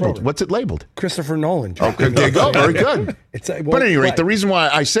 What's it labeled? What's it labeled? Christopher Nolan drop. Okay, there you go. Very good. But at any rate, the reason why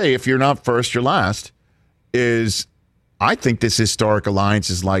I say if you're not first, you're last is I think this historic alliance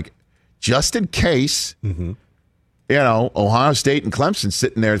is like just in case, Ohio State and Clemson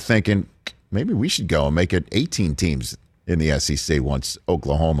sitting there thinking, maybe we should go and make it 18 teams in the SEC once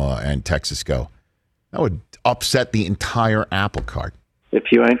Oklahoma and Texas go. That would upset the entire apple cart.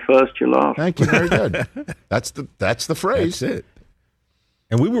 If you ain't first, you're last. Thank you. Very good. That's the phrase. That's it.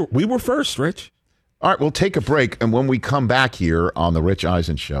 And we were first, Rich. All right, we'll take a break, and when we come back here on the Rich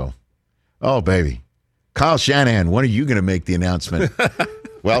Eisen Show, oh, baby, Kyle Shanahan, when are you going to make the announcement?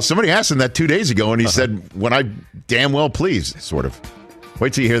 Well, somebody asked him that 2 days ago, and he said, when I damn well please, sort of.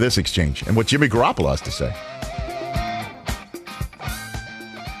 Wait till you hear this exchange and what Jimmy Garoppolo has to say.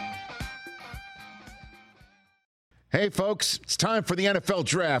 Hey, folks, it's time for the NFL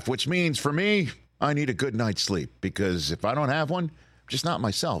draft, which means for me, I need a good night's sleep because if I don't have one, I'm just not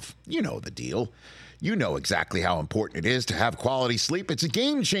myself. You know the deal. You know exactly how important it is to have quality sleep. It's a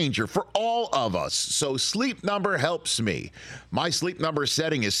game changer for all of us. So Sleep Number helps me. My Sleep Number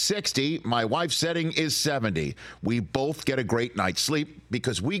setting is 60. My wife's setting is 70. We both get a great night's sleep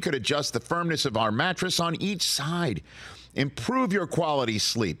because we could adjust the firmness of our mattress on each side. Improve your quality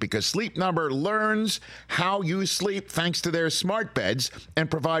sleep because Sleep Number learns how you sleep thanks to their smart beds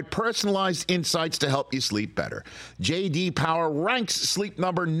and provide personalized insights to help you sleep better. J.D. Power ranks Sleep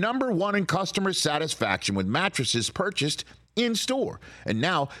Number #1 in customer satisfaction with mattresses purchased in-store. And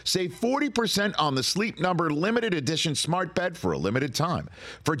now, save 40% on the Sleep Number limited edition smart bed for a limited time.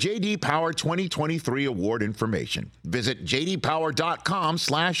 For J.D. Power 2023 award information, visit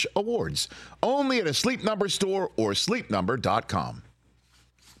jdpower.com/awards. Only at a Sleep Number store or sleepnumber.com.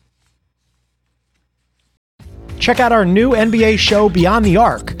 Check out our new NBA show, Beyond the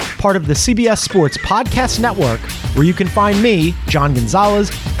Arc, part of the CBS Sports Podcast Network, where you can find me, John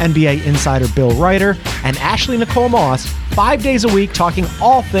Gonzalez, NBA insider Bill Ryder, and Ashley Nicole Moss 5 days a week talking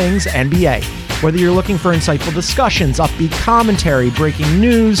all things NBA. Whether you're looking for insightful discussions, upbeat commentary, breaking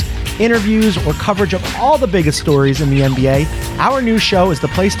news, interviews, or coverage of all the biggest stories in the NBA, our new show is the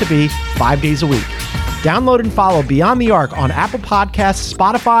place to be 5 days a week. Download and follow Beyond the Arc on Apple Podcasts,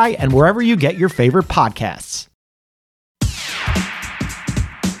 Spotify, and wherever you get your favorite podcasts.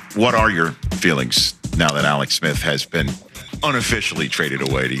 What are your feelings now that Alex Smith has been unofficially traded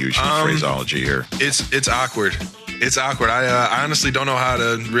away, to use your phraseology here? It's awkward. It's awkward. I honestly don't know how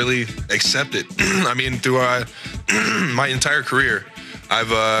to really accept it. I mean, through my entire career,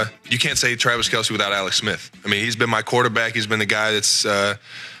 you can't say Travis Kelce without Alex Smith. I mean, he's been my quarterback. He's been the guy that's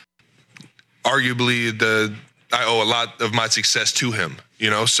arguably I owe a lot of my success to him.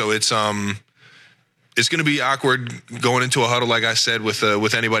 So it's going to be awkward going into a huddle, like I said,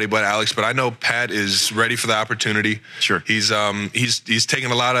 with anybody but Alex. But I know Pat is ready for the opportunity. Sure, he's taking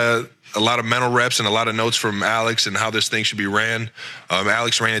a lot of mental reps and a lot of notes from Alex and how this thing should be ran.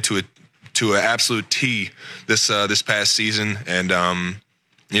 Alex ran it to an absolute T this past season, and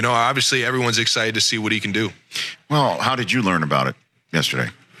obviously everyone's excited to see what he can do. Well, how did you learn about it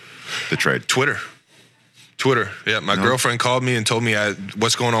yesterday? The trade? Twitter. Yeah, my girlfriend called me and told me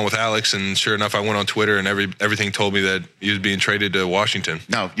what's going on with Alex, and sure enough, I went on Twitter and everything told me that he was being traded to Washington.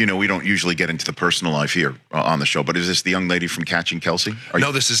 Now, we don't usually get into the personal life here on the show, but is this the young lady from Catching Kelsey?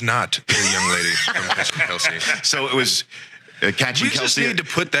 No, this is not the young lady from Catching Kelsey. So it was Catching Kelsey. We just need to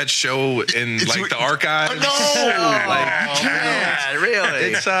put that show in the archives. No,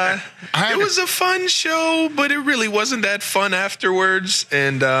 really. It was a fun show, but it really wasn't that fun afterwards.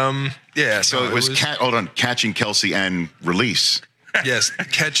 And yeah, so it was Catching Kelsey and Release. Yes,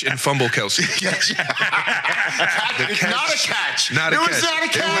 catch and fumble Kelsey. Yes. Not a catch. Not a catch. It was not a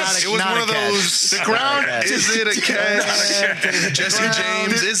catch. It was one of those. The ground. Is it a catch? Jesse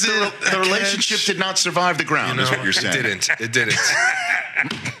James. Is it the relationship did not survive the ground? Is what you're saying? It didn't.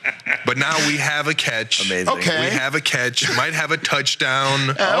 But now we have a catch. Amazing. Okay. We have a catch. Might have a touchdown.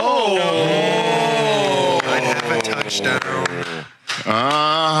 Might have a touchdown.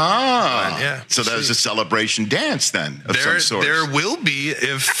 Yeah. So that was a celebration dance then of some sort. There will be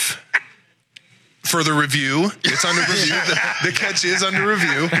if further review. It's under review. The catch is under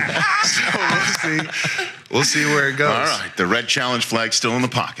review. So we'll see where it goes. All right. The red challenge flag still in the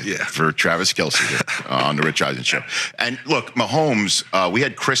pocket for Travis Kelce here on the Rich Eisen Show. And look, Mahomes, we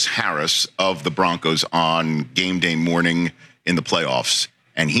had Chris Harris of the Broncos on game day morning in the playoffs.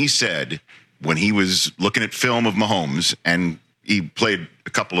 And he said when he was looking at film of Mahomes, and he played a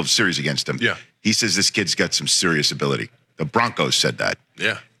couple of series against him. Yeah. He says this kid's got some serious ability. The Broncos said that.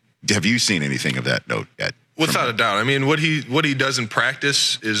 Yeah. Have you seen anything of that note yet? Without a doubt. I mean, what he does in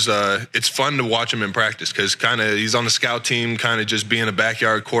practice is it's fun to watch him in practice because he's on the scout team, kind of just being a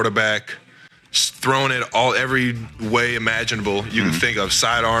backyard quarterback, throwing it every way imaginable you can think of,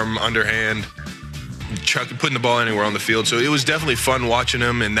 sidearm, underhand, putting the ball anywhere on the field. So it was definitely fun watching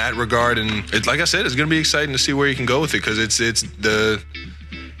him in that regard. And like I said, it's going to be exciting to see where he can go with it because it's the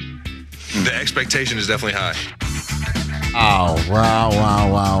expectation is definitely high. Oh,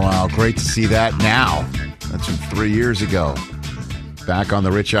 wow. Great to see that now. That's from 3 years ago. Back on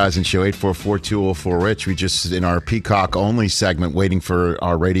the Rich Eisen Show, 844-204-RICH. We just, in our Peacock-only segment, waiting for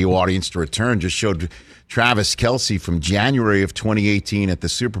our radio audience to return, just showed Travis Kelce from January of 2018 at the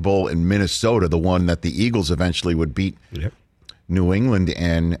Super Bowl in Minnesota, the one that the Eagles eventually would beat New England,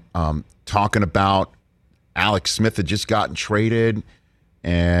 and talking about Alex Smith had just gotten traded,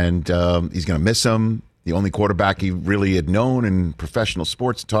 and he's going to miss him. The only quarterback he really had known in professional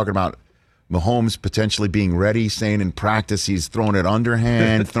sports, talking about Mahomes potentially being ready, saying in practice he's throwing it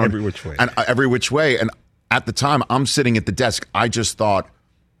underhand. Every which way. And every which way. And at the time, I'm sitting at the desk. I just thought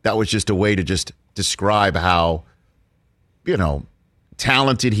that was just a way to just describe how,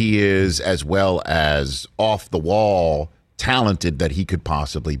 talented he is, as well as off the wall talented that he could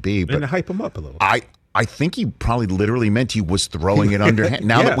possibly be. But and to hype him up a little. I think he probably literally meant he was throwing it underhand.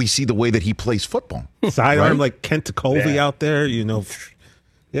 Now that we see the way that he plays football. Sidearm like Kent Colby out there,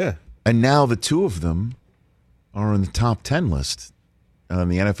 Yeah. And now the two of them are in the top 10 list on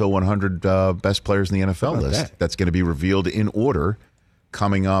the NFL 100 best players in the NFL list. That's going to be revealed in order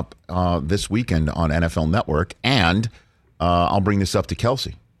coming up this weekend on NFL Network. And I'll bring this up to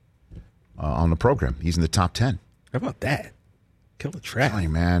Kelsey on the program. He's in the top 10. How about that? Kill the track. Hey,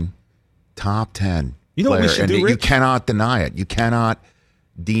 man. Top 10. You know what we should do, Rich? You cannot deny it. You cannot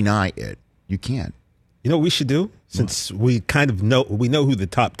deny it. You can't. You know what we should do? Since we kind of know who the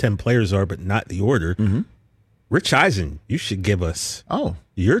top 10 players are, but not the order. Mm-hmm. Rich Eisen, you should give us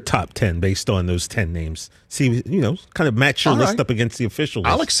your top 10 based on those 10 names. See, kind of match your list up against the official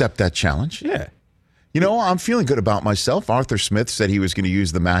list. I'll accept that challenge. Yeah. I'm feeling good about myself. Arthur Smith said he was going to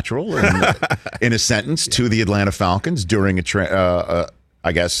use the match rule in a sentence to the Atlanta Falcons during a team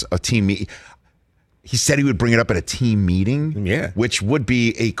meeting. He said he would bring it up at a team meeting, which would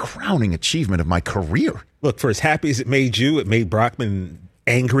be a crowning achievement of my career. Look, for as happy as it made you, it made Brockman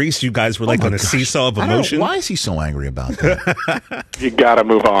angry. So you guys were on a seesaw of emotion. Why is he so angry about that? You got to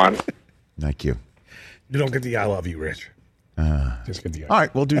move on. Thank you. You don't get the I love you, Rich. Just get the all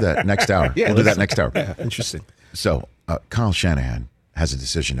right, we'll do that next hour. We'll do that next hour. Yeah, interesting. So Kyle Shanahan has a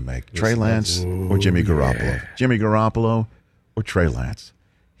decision to make. Trey Lance or Jimmy Garoppolo? Yeah. Jimmy Garoppolo or Trey Lance?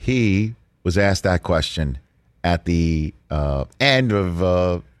 He was asked that question at the end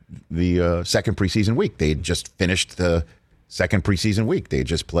of the second preseason week. They had just finished the second preseason week. They had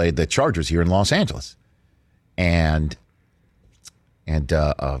just played the Chargers here in Los Angeles. And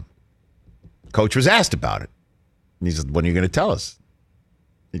coach was asked about it. And he said, "When are you going to tell us?"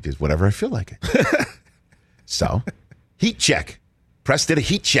 He goes, "Whatever I feel like it." So, heat check. Press did a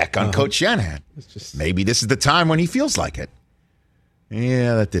heat check on Coach Shanahan. Maybe this is the time when he feels like it.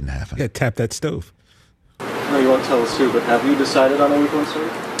 Yeah, that didn't happen. Yeah, tap that stove. No, you won't tell us who, but have you decided on a week one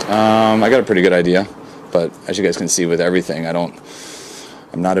start? I got a pretty good idea, but as you guys can see with everything, I don't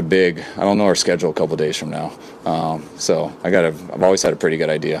know our schedule a couple days from now. So I've always had a pretty good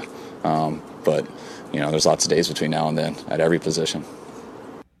idea. But there's lots of days between now and then at every position.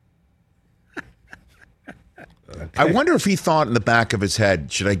 Okay. I wonder if he thought in the back of his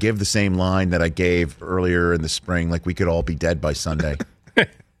head, should I give the same line that I gave earlier in the spring, like we could all be dead by Sunday?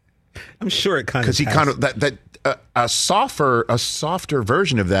 I'm sure it kind of because he kind of a softer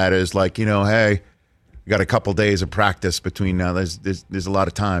version of that is like, hey, we got a couple days of practice between now. There's a lot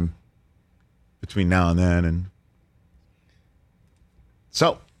of time between now and then, and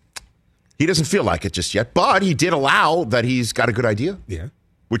so he doesn't feel like it just yet. But he did allow that he's got a good idea. Yeah.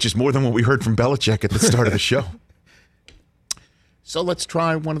 Which is more than what we heard from Belichick at the start of the show. So let's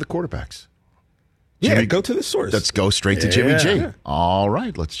try one of the quarterbacks. Jimmy, go to the source. Let's go straight to Jimmy G. Yeah. All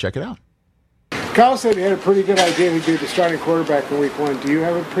right, let's check it out. Kyle said he had a pretty good idea he'd be the starting quarterback in week one. Do you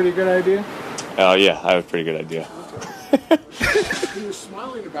have a pretty good idea? Yeah, I have a pretty good idea. He was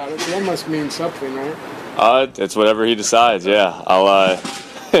smiling about it. That must mean something, right? It's whatever he decides, yeah. I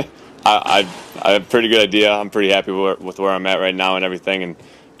have a pretty good idea. I'm pretty happy with where I'm at right now and everything, and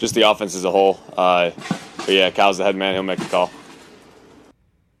just the offense as a whole. But yeah, Kyle's the head man. He'll make the call.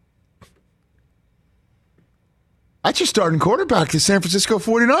 That's your starting quarterback, the San Francisco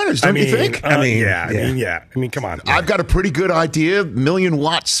 49ers, don't you think? I mean, come on. I've got a pretty good idea.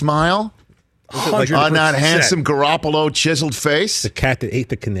 $1,000,000 smile on that handsome Garoppolo chiseled face. The cat that ate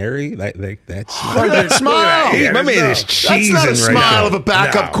the canary. That's smile. My man is cheesing. That's not a smile of a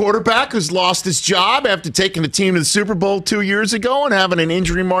backup No. quarterback who's lost his job after taking the team to the Super Bowl 2 years ago and having an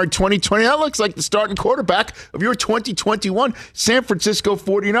injury-marred 2020. That looks like the starting quarterback of your 2021 San Francisco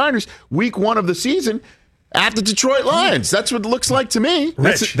 49ers, week one of the season. At the Detroit Lions. That's what it looks like to me.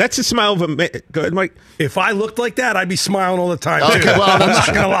 That's a smile of a man. Go ahead, Mike. If I looked like that, I'd be smiling all the time. Okay, too. well, I'm not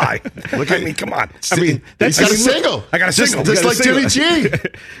going to lie. I mean, come on. I mean, he's got a single. I got a single. Just like Jimmy G.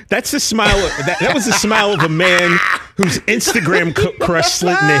 That's the smile. That was the smile of a man whose Instagram crush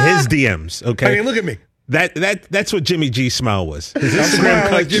slid into his DMs. Okay. I mean, look at me. That's what Jimmy G's smile was. His Instagram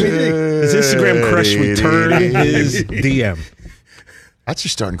crush returned his DM. That's your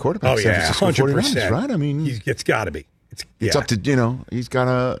starting quarterback. Oh, yeah, 100%. Right? I mean, it's got to be. It's up to, he's got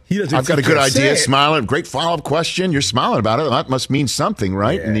I've got a good idea, smiling, great follow-up question. You're smiling about it. That must mean something,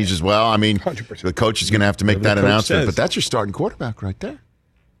 right? Yeah. And he's just, 100%. The coach is going to have to make that announcement. But that's your starting quarterback right there.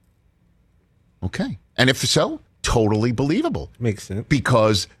 Okay. And if so, totally believable. Makes sense.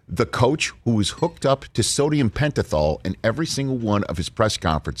 Because the coach who was hooked up to sodium pentothal in every single one of his press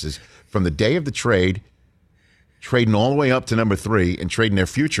conferences from the day of the trade, trading all the way up to number 3 and trading their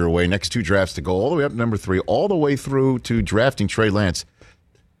future away next 2 drafts to go all the way up to number 3, all the way through to drafting Trey Lance.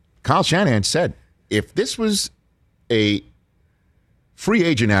 Kyle Shanahan said, if this was a free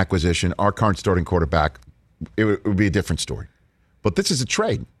agent acquisition, our current starting quarterback, it would be a different story. But this is a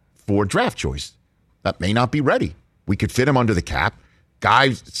trade for draft choice. That may not be ready. We could fit him under the cap.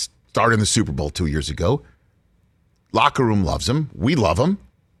 Guy started in the Super Bowl 2 years ago. Locker room loves him. We love him.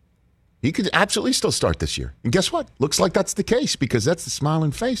 He could absolutely still start this year. And guess what? Looks like that's the case because that's the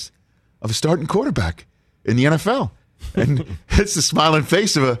smiling face of a starting quarterback in the NFL. And it's the smiling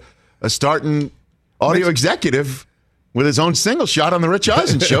face of a starting audio executive with his own single shot on the Rich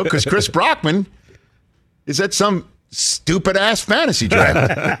Eisen show because Chris Brockman is at some stupid-ass fantasy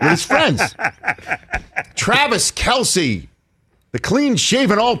draft with his friends. Travis Kelce, the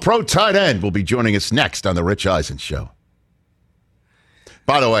clean-shaven all-pro tight end, will be joining us next on the Rich Eisen show.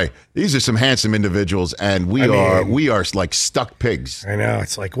 By the way, these are some handsome individuals, and we are like stuck pigs. I know.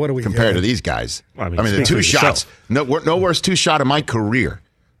 It's like, what are we compared to these guys? I mean the 2 shots. No worse 2 shot in my career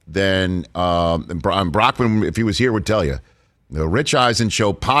than Brockman, if he was here, would tell you. The Rich Eisen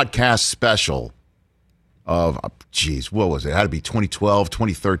Show podcast special of, what was it? It had to be 2012,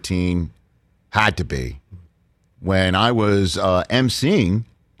 2013. Had to be. When I was emceeing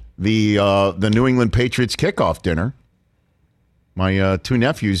the New England Patriots kickoff dinner. My 2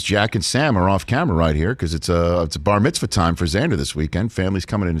 nephews, Jack and Sam, are off camera right here because it's a bar mitzvah time for Xander this weekend. Family's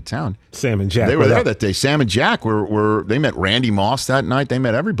coming into town. Sam and Jack. They were there that day. Sam and Jack they met Randy Moss that night. They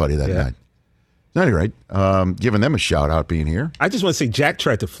met everybody that night. At any rate, giving them a shout out being here. I just want to say Jack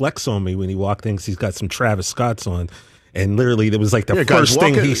tried to flex on me when he walked in because he's got some Travis Scotts on. And literally, that was like the first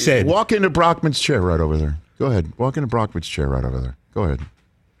thing he said. Walk into Brockman's chair right over there. Go ahead. Walk into Brockman's chair right over there. Go ahead.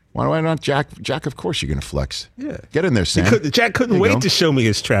 Why not Jack? Jack, of course you're going to flex. Yeah. Get in there, Sam. Jack couldn't wait to show me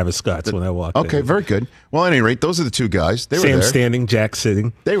his Travis Scotts when I walked in. Okay, very good. Well, at any rate, those are the 2 guys. They were there. Sam standing, Jack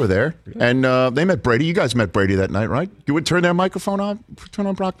sitting. They were there. And they met Brady. You guys met Brady that night, right? You would turn their microphone on? Turn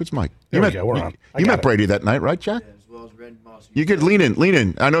on Brockman's mic. There we go. We're on. You met Brady that night, right, Jack? Yeah, as well as Randy Moss. You could lean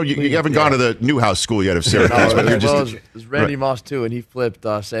in. I know you haven't gone to the Newhouse school yet of Syracuse. No, as well as Randy Moss, too, and he flipped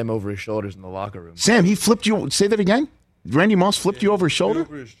Sam over his shoulders in the locker room. Sam, he flipped you. Say that again? Randy Moss flipped you over his shoulder?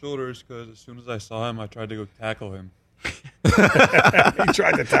 Over his shoulders because as soon as I saw him, I tried to go tackle him. He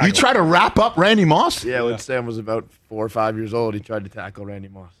tried to tackle You tried to wrap up Randy Moss? Yeah, when Sam was about 4 or 5 years old, he tried to tackle Randy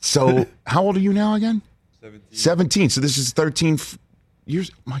Moss. So how old are you now again? 17. 17. So this is 13 years.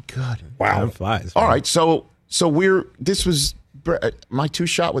 My God. Wow. Flies, all right. So this was my 2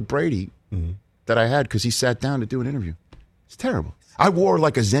 shot with Brady that I had because he sat down to do an interview. It's terrible. I wore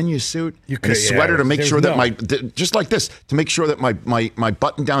like a Xenia suit and a sweater to make sure that just like this, to make sure that my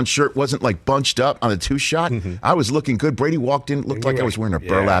button-down shirt wasn't like bunched up on a 2 shot. I was looking good. Brady walked in, looked like I was wearing a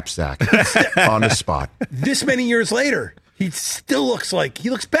burlap sack on the spot. This many years later, he still looks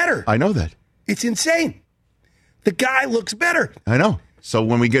better. I know that. It's insane. The guy looks better. I know. So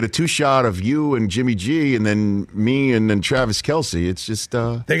when we get a 2 shot of you and Jimmy G and then me and then Travis Kelce, it's just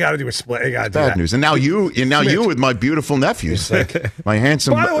they got to do a split. They got to do bad news. And now you with my beautiful nephews, my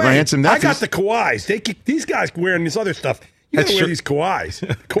handsome nephews. I got the Kawhis. These guys wearing this other stuff. You gotta wear these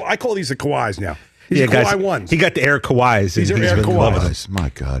Kawhis. I call these the Kawhis now. These Kawhi ones. He got the Air Kawhis. These are Air Kawhis. My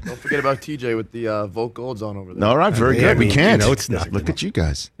God. Don't forget about TJ with the Volt Golds on over there. All right, very good. We can't. It's nothing. Look at you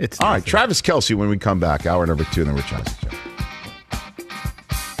guys. It's all right. Travis Kelce when we come back. Hour number 2 in the Rich Eisen Show.